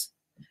residents.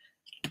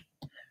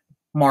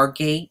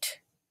 Margate,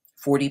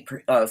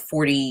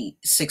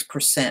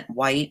 46%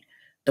 white.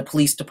 The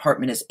police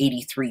department is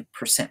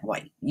 83%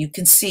 white. You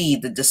can see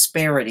the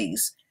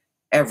disparities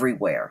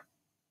everywhere.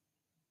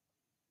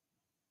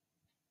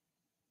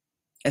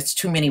 It's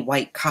too many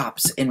white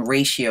cops in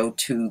ratio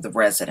to the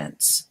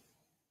residents.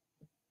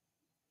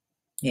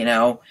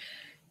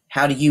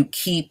 How do you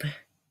keep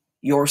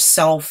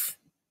yourself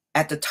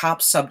at the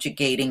top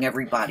subjugating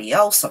everybody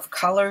else of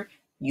color?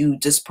 You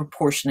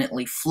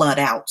disproportionately flood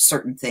out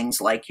certain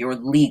things like your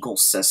legal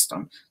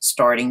system,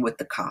 starting with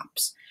the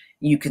cops.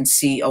 You can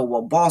see, oh,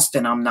 well,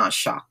 Boston, I'm not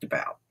shocked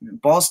about.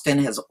 Boston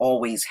has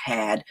always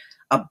had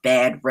a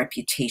bad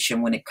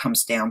reputation when it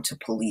comes down to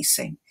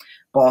policing.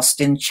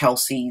 Boston,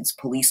 Chelsea's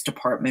police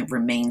department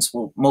remains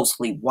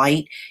mostly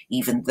white,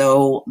 even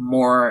though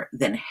more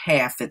than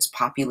half its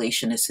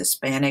population is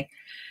Hispanic.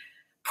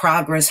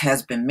 Progress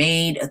has been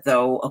made,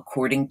 though,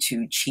 according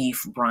to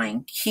Chief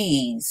Brian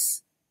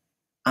Keyes,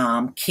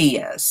 who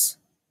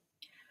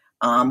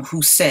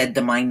said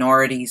the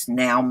minorities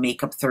now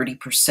make up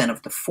 30%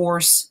 of the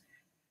force.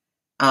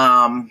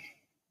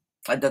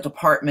 The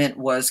department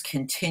was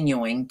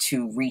continuing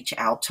to reach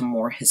out to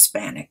more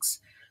Hispanics,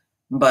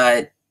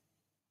 but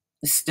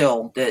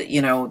still,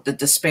 the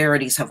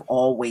disparities have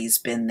always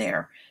been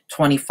there.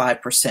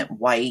 25%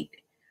 white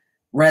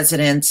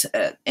residents,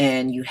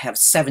 and you have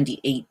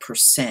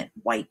 78%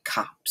 white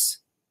cops.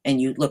 And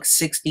you look,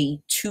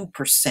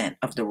 62%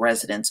 of the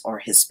residents are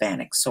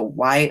Hispanic. So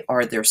why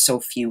are there so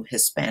few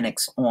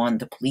Hispanics on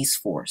the police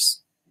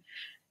force?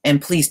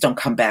 And please don't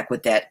come back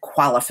with that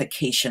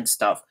qualification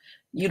stuff.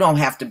 You don't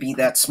have to be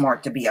that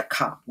smart to be a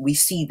cop. We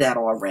see that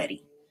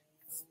already.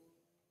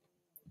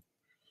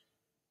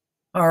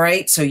 All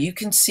right, so you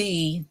can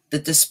see the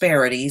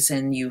disparities,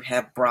 and you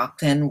have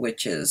Brockton,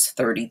 which is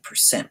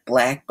 30%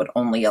 Black, but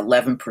only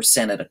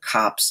 11% of the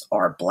cops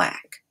are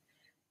Black,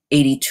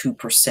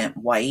 82%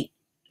 white.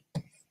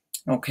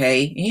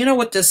 Okay, you know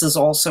what this is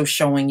also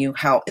showing you?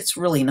 How it's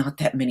really not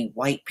that many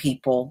white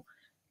people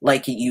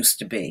like it used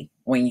to be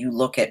when you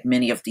look at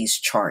many of these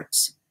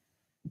charts.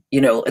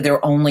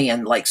 They're only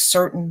in like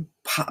certain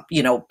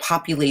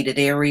populated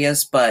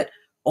areas, but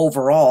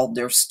overall,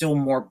 there's still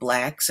more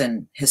Blacks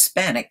and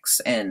Hispanics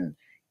and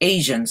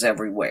Asians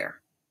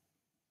everywhere.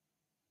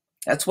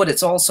 That's what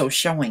it's also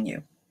showing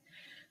you.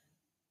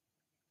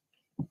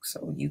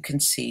 So you can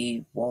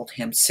see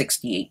Waltham,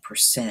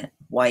 68%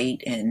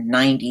 white, and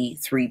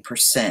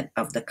 93%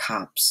 of the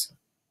cops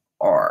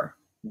are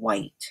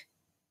white.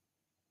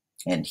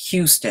 And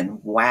Houston,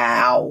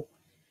 wow.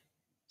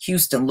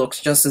 Houston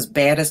looks just as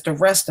bad as the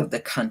rest of the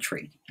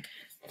country.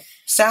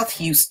 South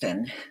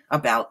Houston,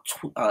 about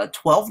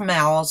 12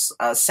 miles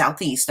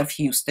southeast of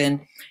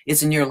Houston,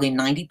 is nearly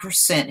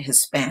 90%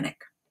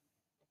 Hispanic.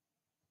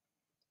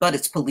 But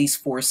its police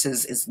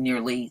forces is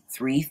nearly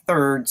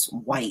 3/3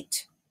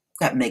 white.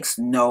 That makes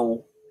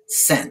no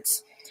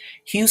sense.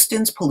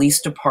 Houston's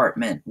police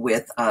department,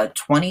 with a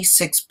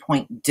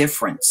 26-point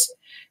difference,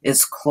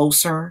 is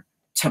closer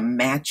to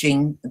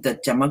matching the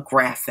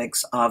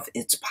demographics of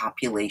its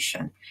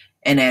population.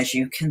 And as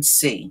you can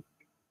see,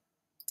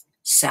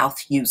 South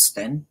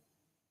Houston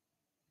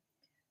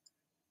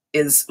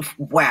is,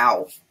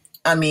 wow.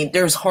 I mean,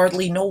 there's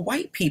hardly no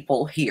white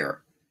people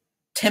here.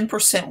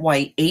 10%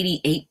 white,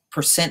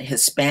 88%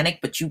 Hispanic,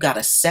 but you got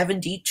a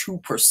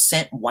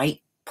 72%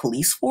 white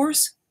police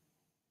force?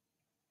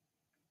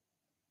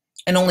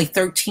 And only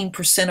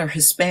 13% are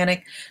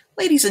Hispanic?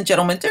 Ladies and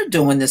gentlemen, they're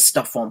doing this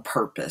stuff on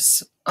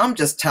purpose. I'm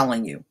just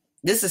telling you.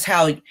 This is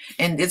how,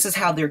 and this is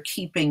how they're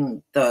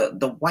keeping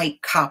the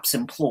white cops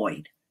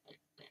employed.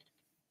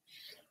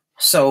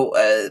 So,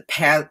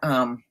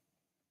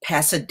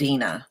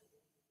 Pasadena,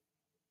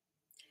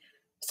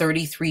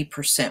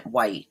 33%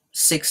 white,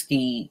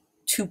 62%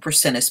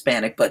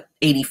 Hispanic, but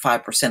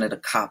 85% of the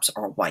cops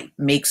are white.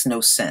 Makes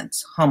no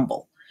sense.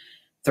 Humble,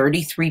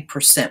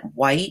 33%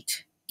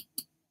 white,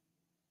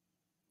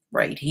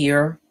 right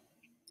here,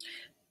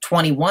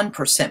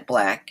 21%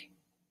 black,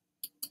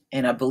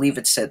 and I believe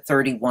it said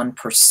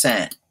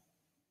 31%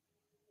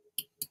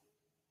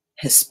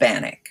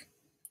 Hispanic.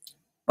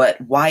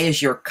 But why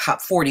is your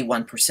cop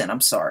 41%?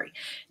 I'm sorry.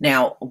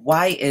 Now,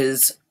 why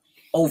is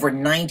over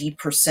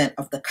 90%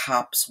 of the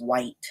cops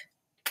white?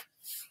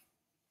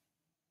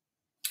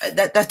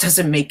 That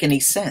doesn't make any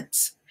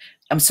sense.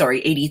 I'm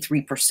sorry,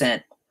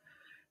 83%,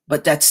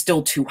 but that's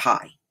still too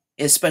high,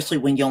 especially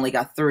when you only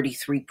got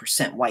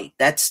 33% white.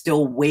 That's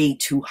still way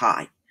too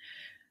high.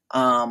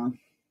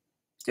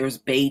 There's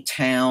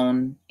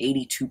Baytown,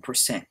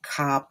 82%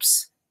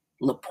 cops.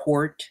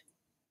 LaPorte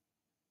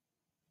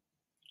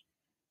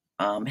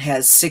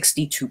has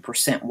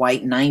 62%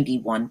 white,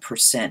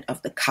 91%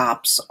 of the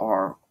cops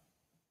are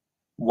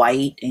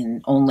white,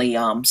 and only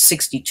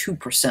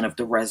 62% of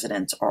the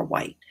residents are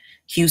white.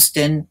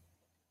 Houston,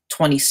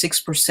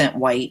 26%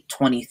 white,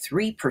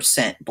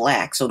 23%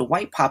 black. So the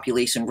white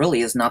population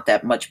really is not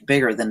that much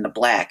bigger than the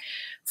black.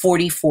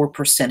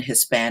 44%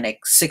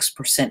 Hispanic,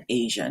 6%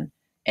 Asian,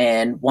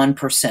 and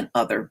 1%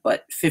 other,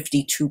 but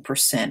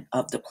 52%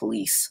 of the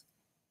police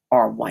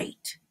are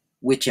white,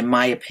 which in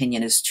my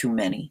opinion is too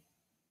many,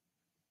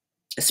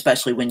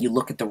 especially when you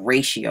look at the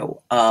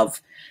ratio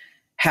of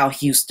how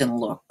Houston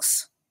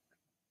looks.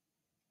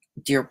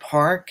 Deer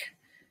Park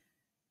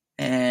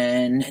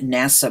and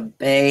Nassau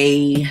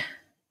Bay,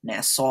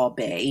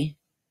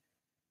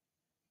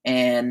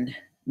 and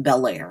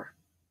Bel Air.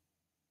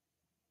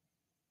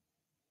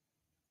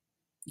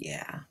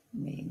 Yeah, I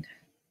mean,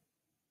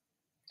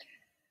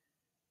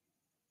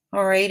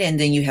 all right, and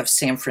then you have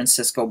San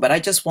Francisco, but I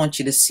just want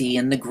you to see,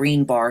 and the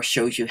green bar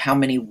shows you how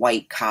many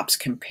white cops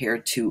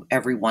compared to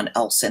everyone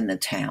else in the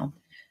town.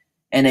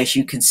 And as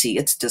you can see,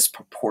 it's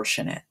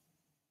disproportionate.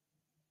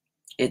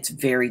 It's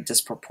very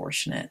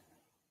disproportionate.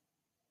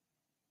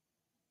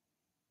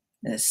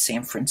 This is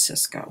San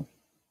Francisco.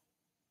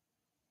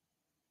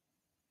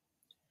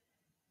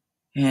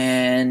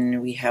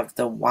 And we have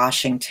the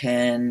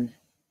Washington,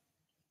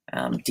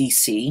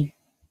 D.C.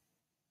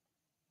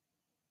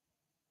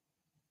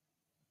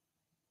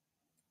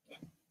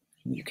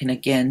 You can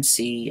again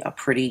see a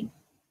pretty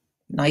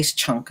nice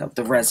chunk of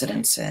the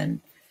residents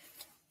in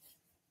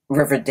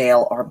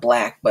Riverdale are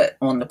black, but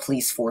on the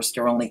police force,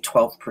 they're only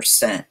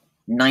 12%,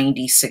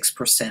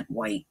 96%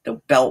 white.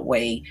 The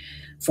Beltway,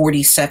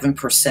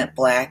 47%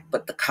 black,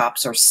 but the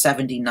cops are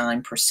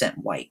 79%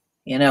 white.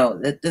 You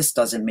know, this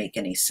doesn't make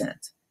any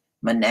sense.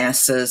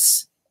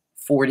 Manassas,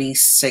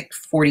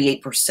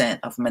 48%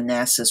 of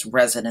Manassas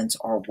residents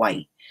are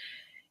white.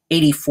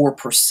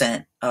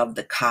 84% of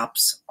the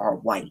cops are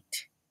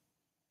white.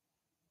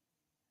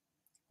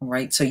 All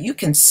right, so you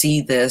can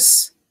see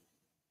this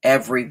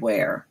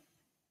everywhere.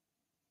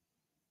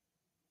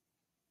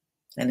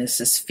 And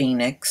this is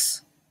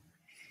Phoenix.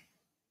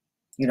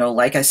 You know,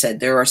 like I said,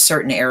 there are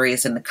certain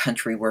areas in the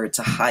country where it's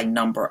a high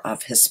number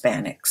of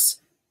Hispanics.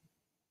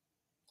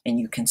 And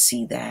you can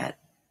see that.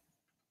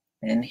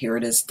 And here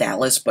it is,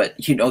 Dallas.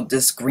 But, you know,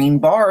 this green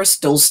bar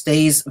still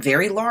stays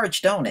very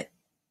large, don't it?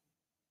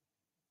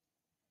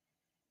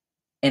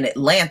 In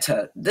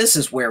Atlanta, this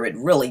is where it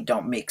really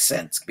don't make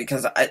sense,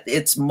 because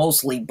it's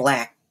mostly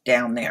black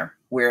down there.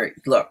 Where,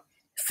 look,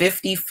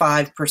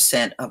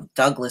 55% of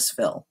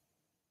Douglasville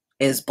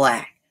is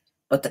black,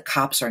 but the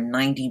cops are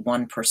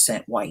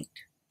 91% white.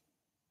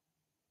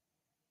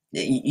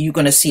 You're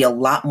going to see a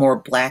lot more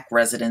black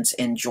residents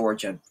in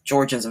Georgia.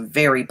 Georgia's a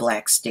very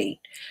black state.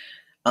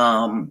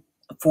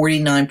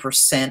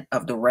 49%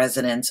 of the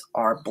residents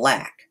are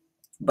black,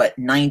 but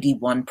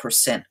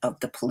 91% of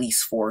the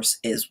police force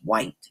is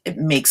white. It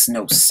makes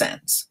no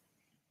sense.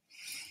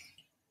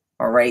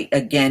 All right,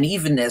 again,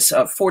 even this,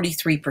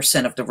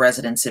 43% of the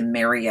residents in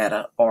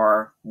Marietta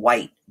are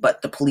white,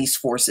 but the police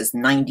force is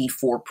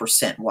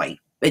 94% white.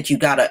 But you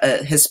got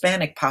a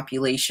Hispanic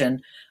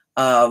population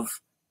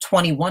of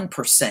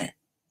 21%,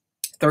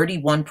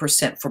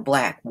 31% for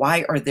black.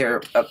 Why are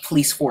there a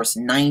police force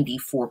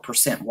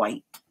 94%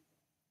 white?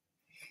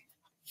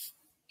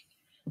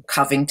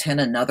 Covington,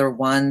 another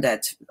one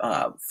that's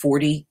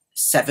 47%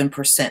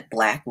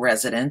 black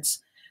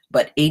residents,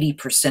 but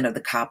 80% of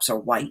the cops are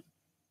white.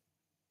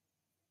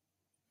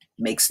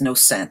 Makes no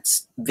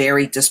sense.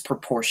 Very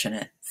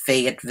disproportionate.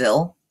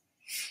 Fayetteville,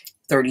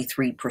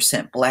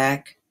 33%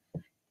 black,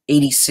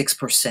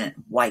 86%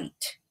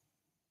 white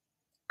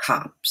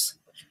cops.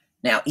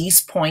 Now,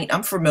 East Point,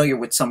 I'm familiar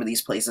with some of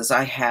these places.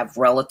 I have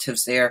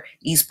relatives there.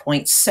 East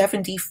Point,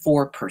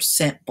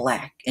 74%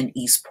 black in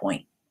East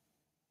Point.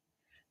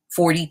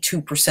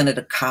 42% of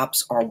the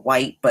cops are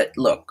white, but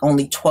look,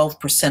 only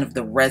 12% of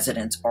the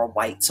residents are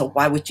white. So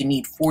why would you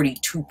need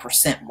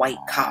 42% white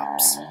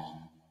cops?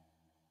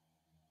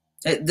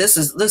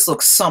 This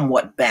looks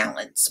somewhat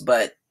balanced,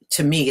 but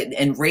to me,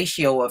 in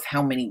ratio of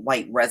how many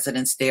white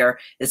residents there,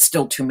 it's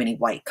still too many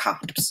white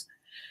cops.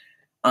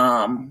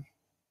 Um,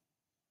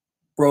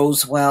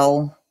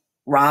 Roswell,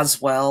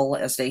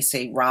 as they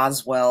say,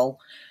 Roswell,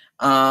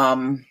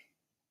 um,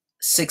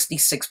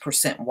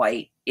 66%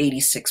 white,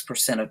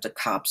 86% of the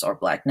cops are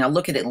black. Now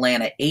look at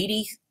Atlanta,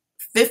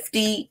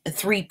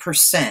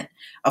 53%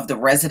 of the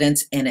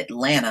residents in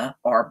Atlanta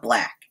are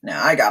black.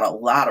 Now I got a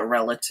lot of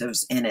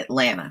relatives in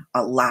Atlanta,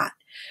 a lot.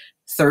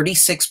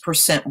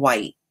 36%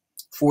 white,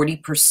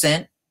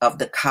 40% of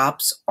the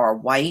cops are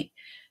white,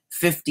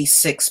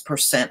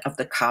 56% of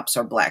the cops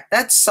are black.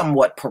 That's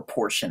somewhat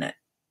proportionate,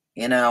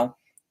 you know.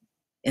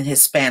 And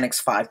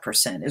Hispanics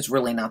 5%. It's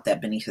really not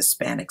that many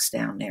Hispanics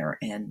down there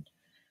in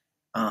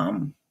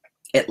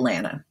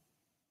Atlanta.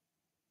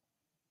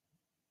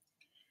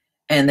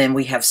 And then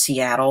we have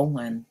Seattle,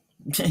 and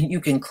you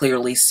can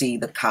clearly see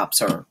the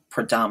cops are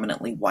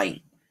predominantly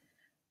white.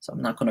 So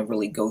I'm not going to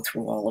really go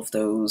through all of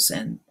those.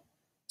 And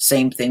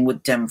same thing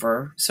with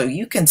Denver. So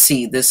you can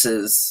see this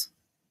is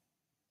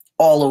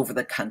all over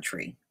the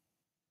country,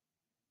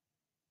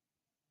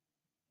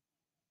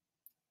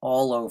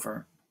 all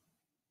over.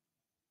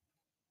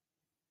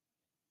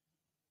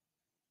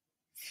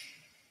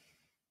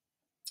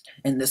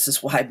 And this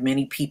is why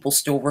many people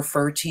still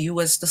refer to you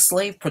as the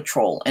slave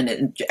patrol.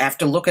 And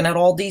after looking at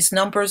all these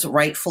numbers,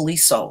 rightfully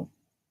so.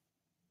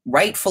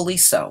 Rightfully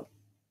so.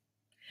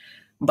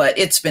 But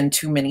it's been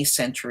too many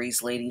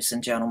centuries, ladies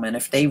and gentlemen.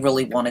 If they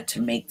really wanted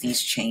to make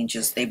these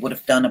changes, they would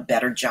have done a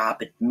better job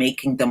at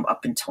making them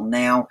up until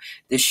now.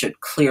 This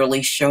should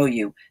clearly show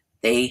you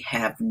they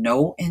have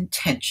no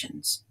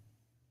intentions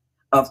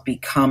of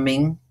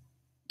becoming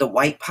the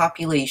white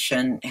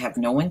population, have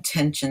no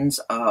intentions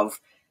of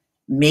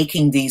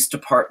making these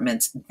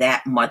departments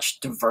that much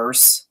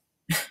diverse.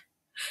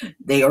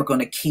 They are going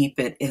to keep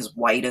it as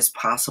white as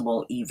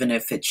possible, even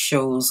if it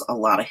shows a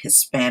lot of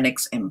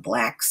Hispanics and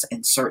blacks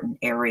in certain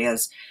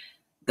areas.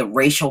 The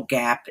racial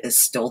gap is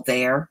still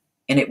there,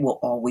 and it will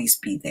always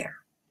be there.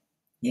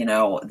 You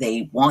know,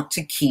 they want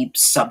to keep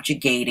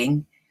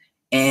subjugating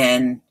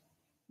and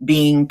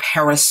being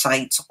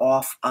parasites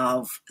off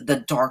of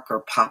the darker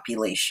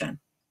population.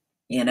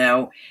 You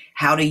know,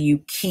 how do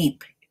you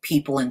keep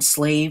people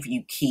enslaved?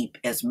 You keep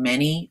as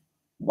many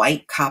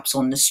white cops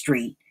on the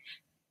street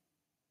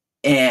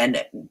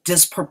and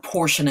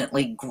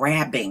disproportionately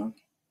grabbing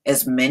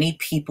as many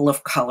people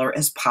of color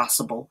as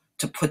possible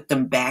to put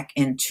them back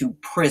into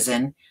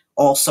prison,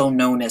 also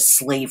known as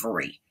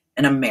slavery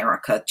in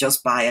America,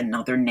 just by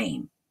another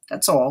name.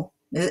 That's all.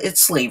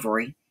 It's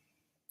slavery.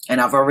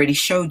 And I've already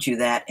showed you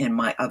that in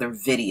my other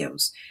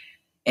videos.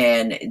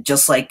 And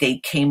just like they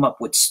came up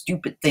with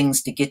stupid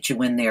things to get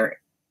you in there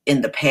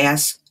in the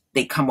past,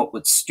 they come up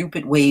with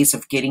stupid ways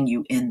of getting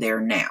you in there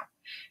now.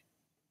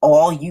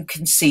 All you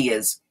can see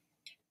is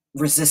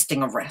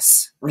resisting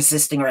arrest.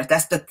 Resisting arrest.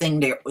 That's the thing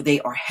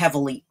they are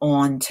heavily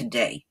on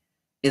today,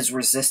 is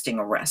resisting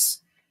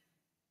arrest.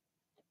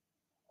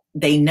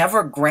 They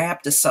never grab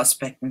the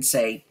suspect and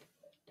say,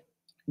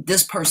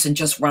 this person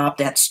just robbed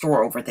that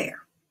store over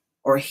there,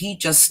 or he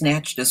just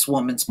snatched this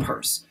woman's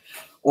purse,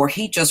 or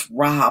he just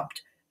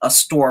robbed a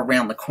store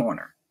around the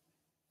corner.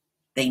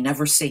 They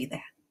never say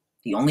that.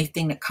 The only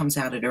thing that comes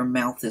out of their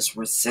mouth is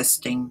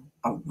resisting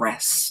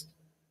arrest.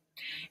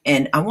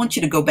 And I want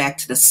you to go back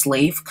to the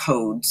slave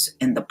codes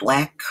and the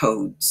black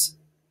codes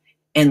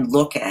and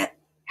look at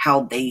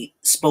how they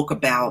spoke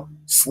about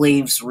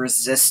slaves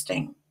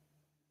resisting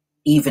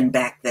even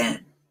back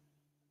then.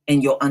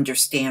 And you'll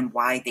understand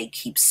why they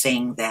keep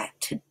saying that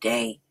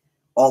today.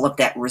 All of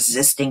that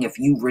resisting, if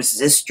you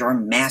resist your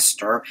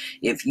master,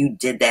 if you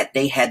did that,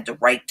 they had the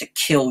right to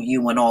kill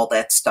you and all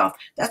that stuff.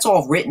 That's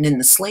all written in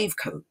the slave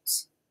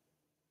codes.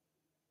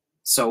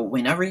 So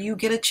whenever you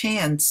get a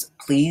chance,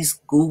 please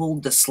Google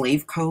the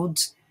slave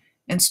codes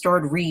and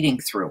start reading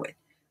through it.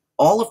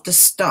 All of the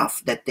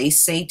stuff that they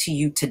say to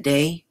you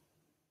today,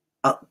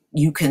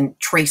 you can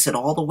trace it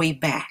all the way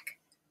back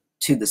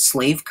to the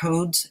slave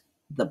codes,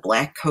 the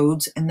black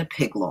codes, and the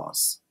pig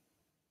laws.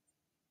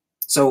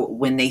 So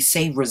when they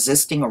say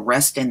resisting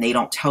arrest and they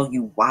don't tell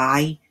you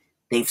why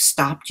they've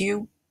stopped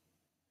you,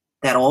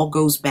 that all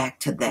goes back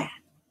to that.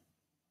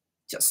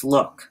 Just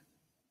look.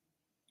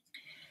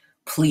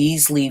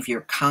 Please leave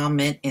your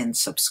comment and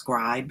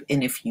subscribe.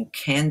 And if you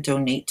can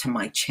donate to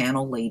my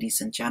channel,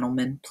 ladies and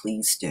gentlemen,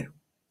 please do.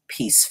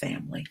 Peace,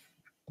 family.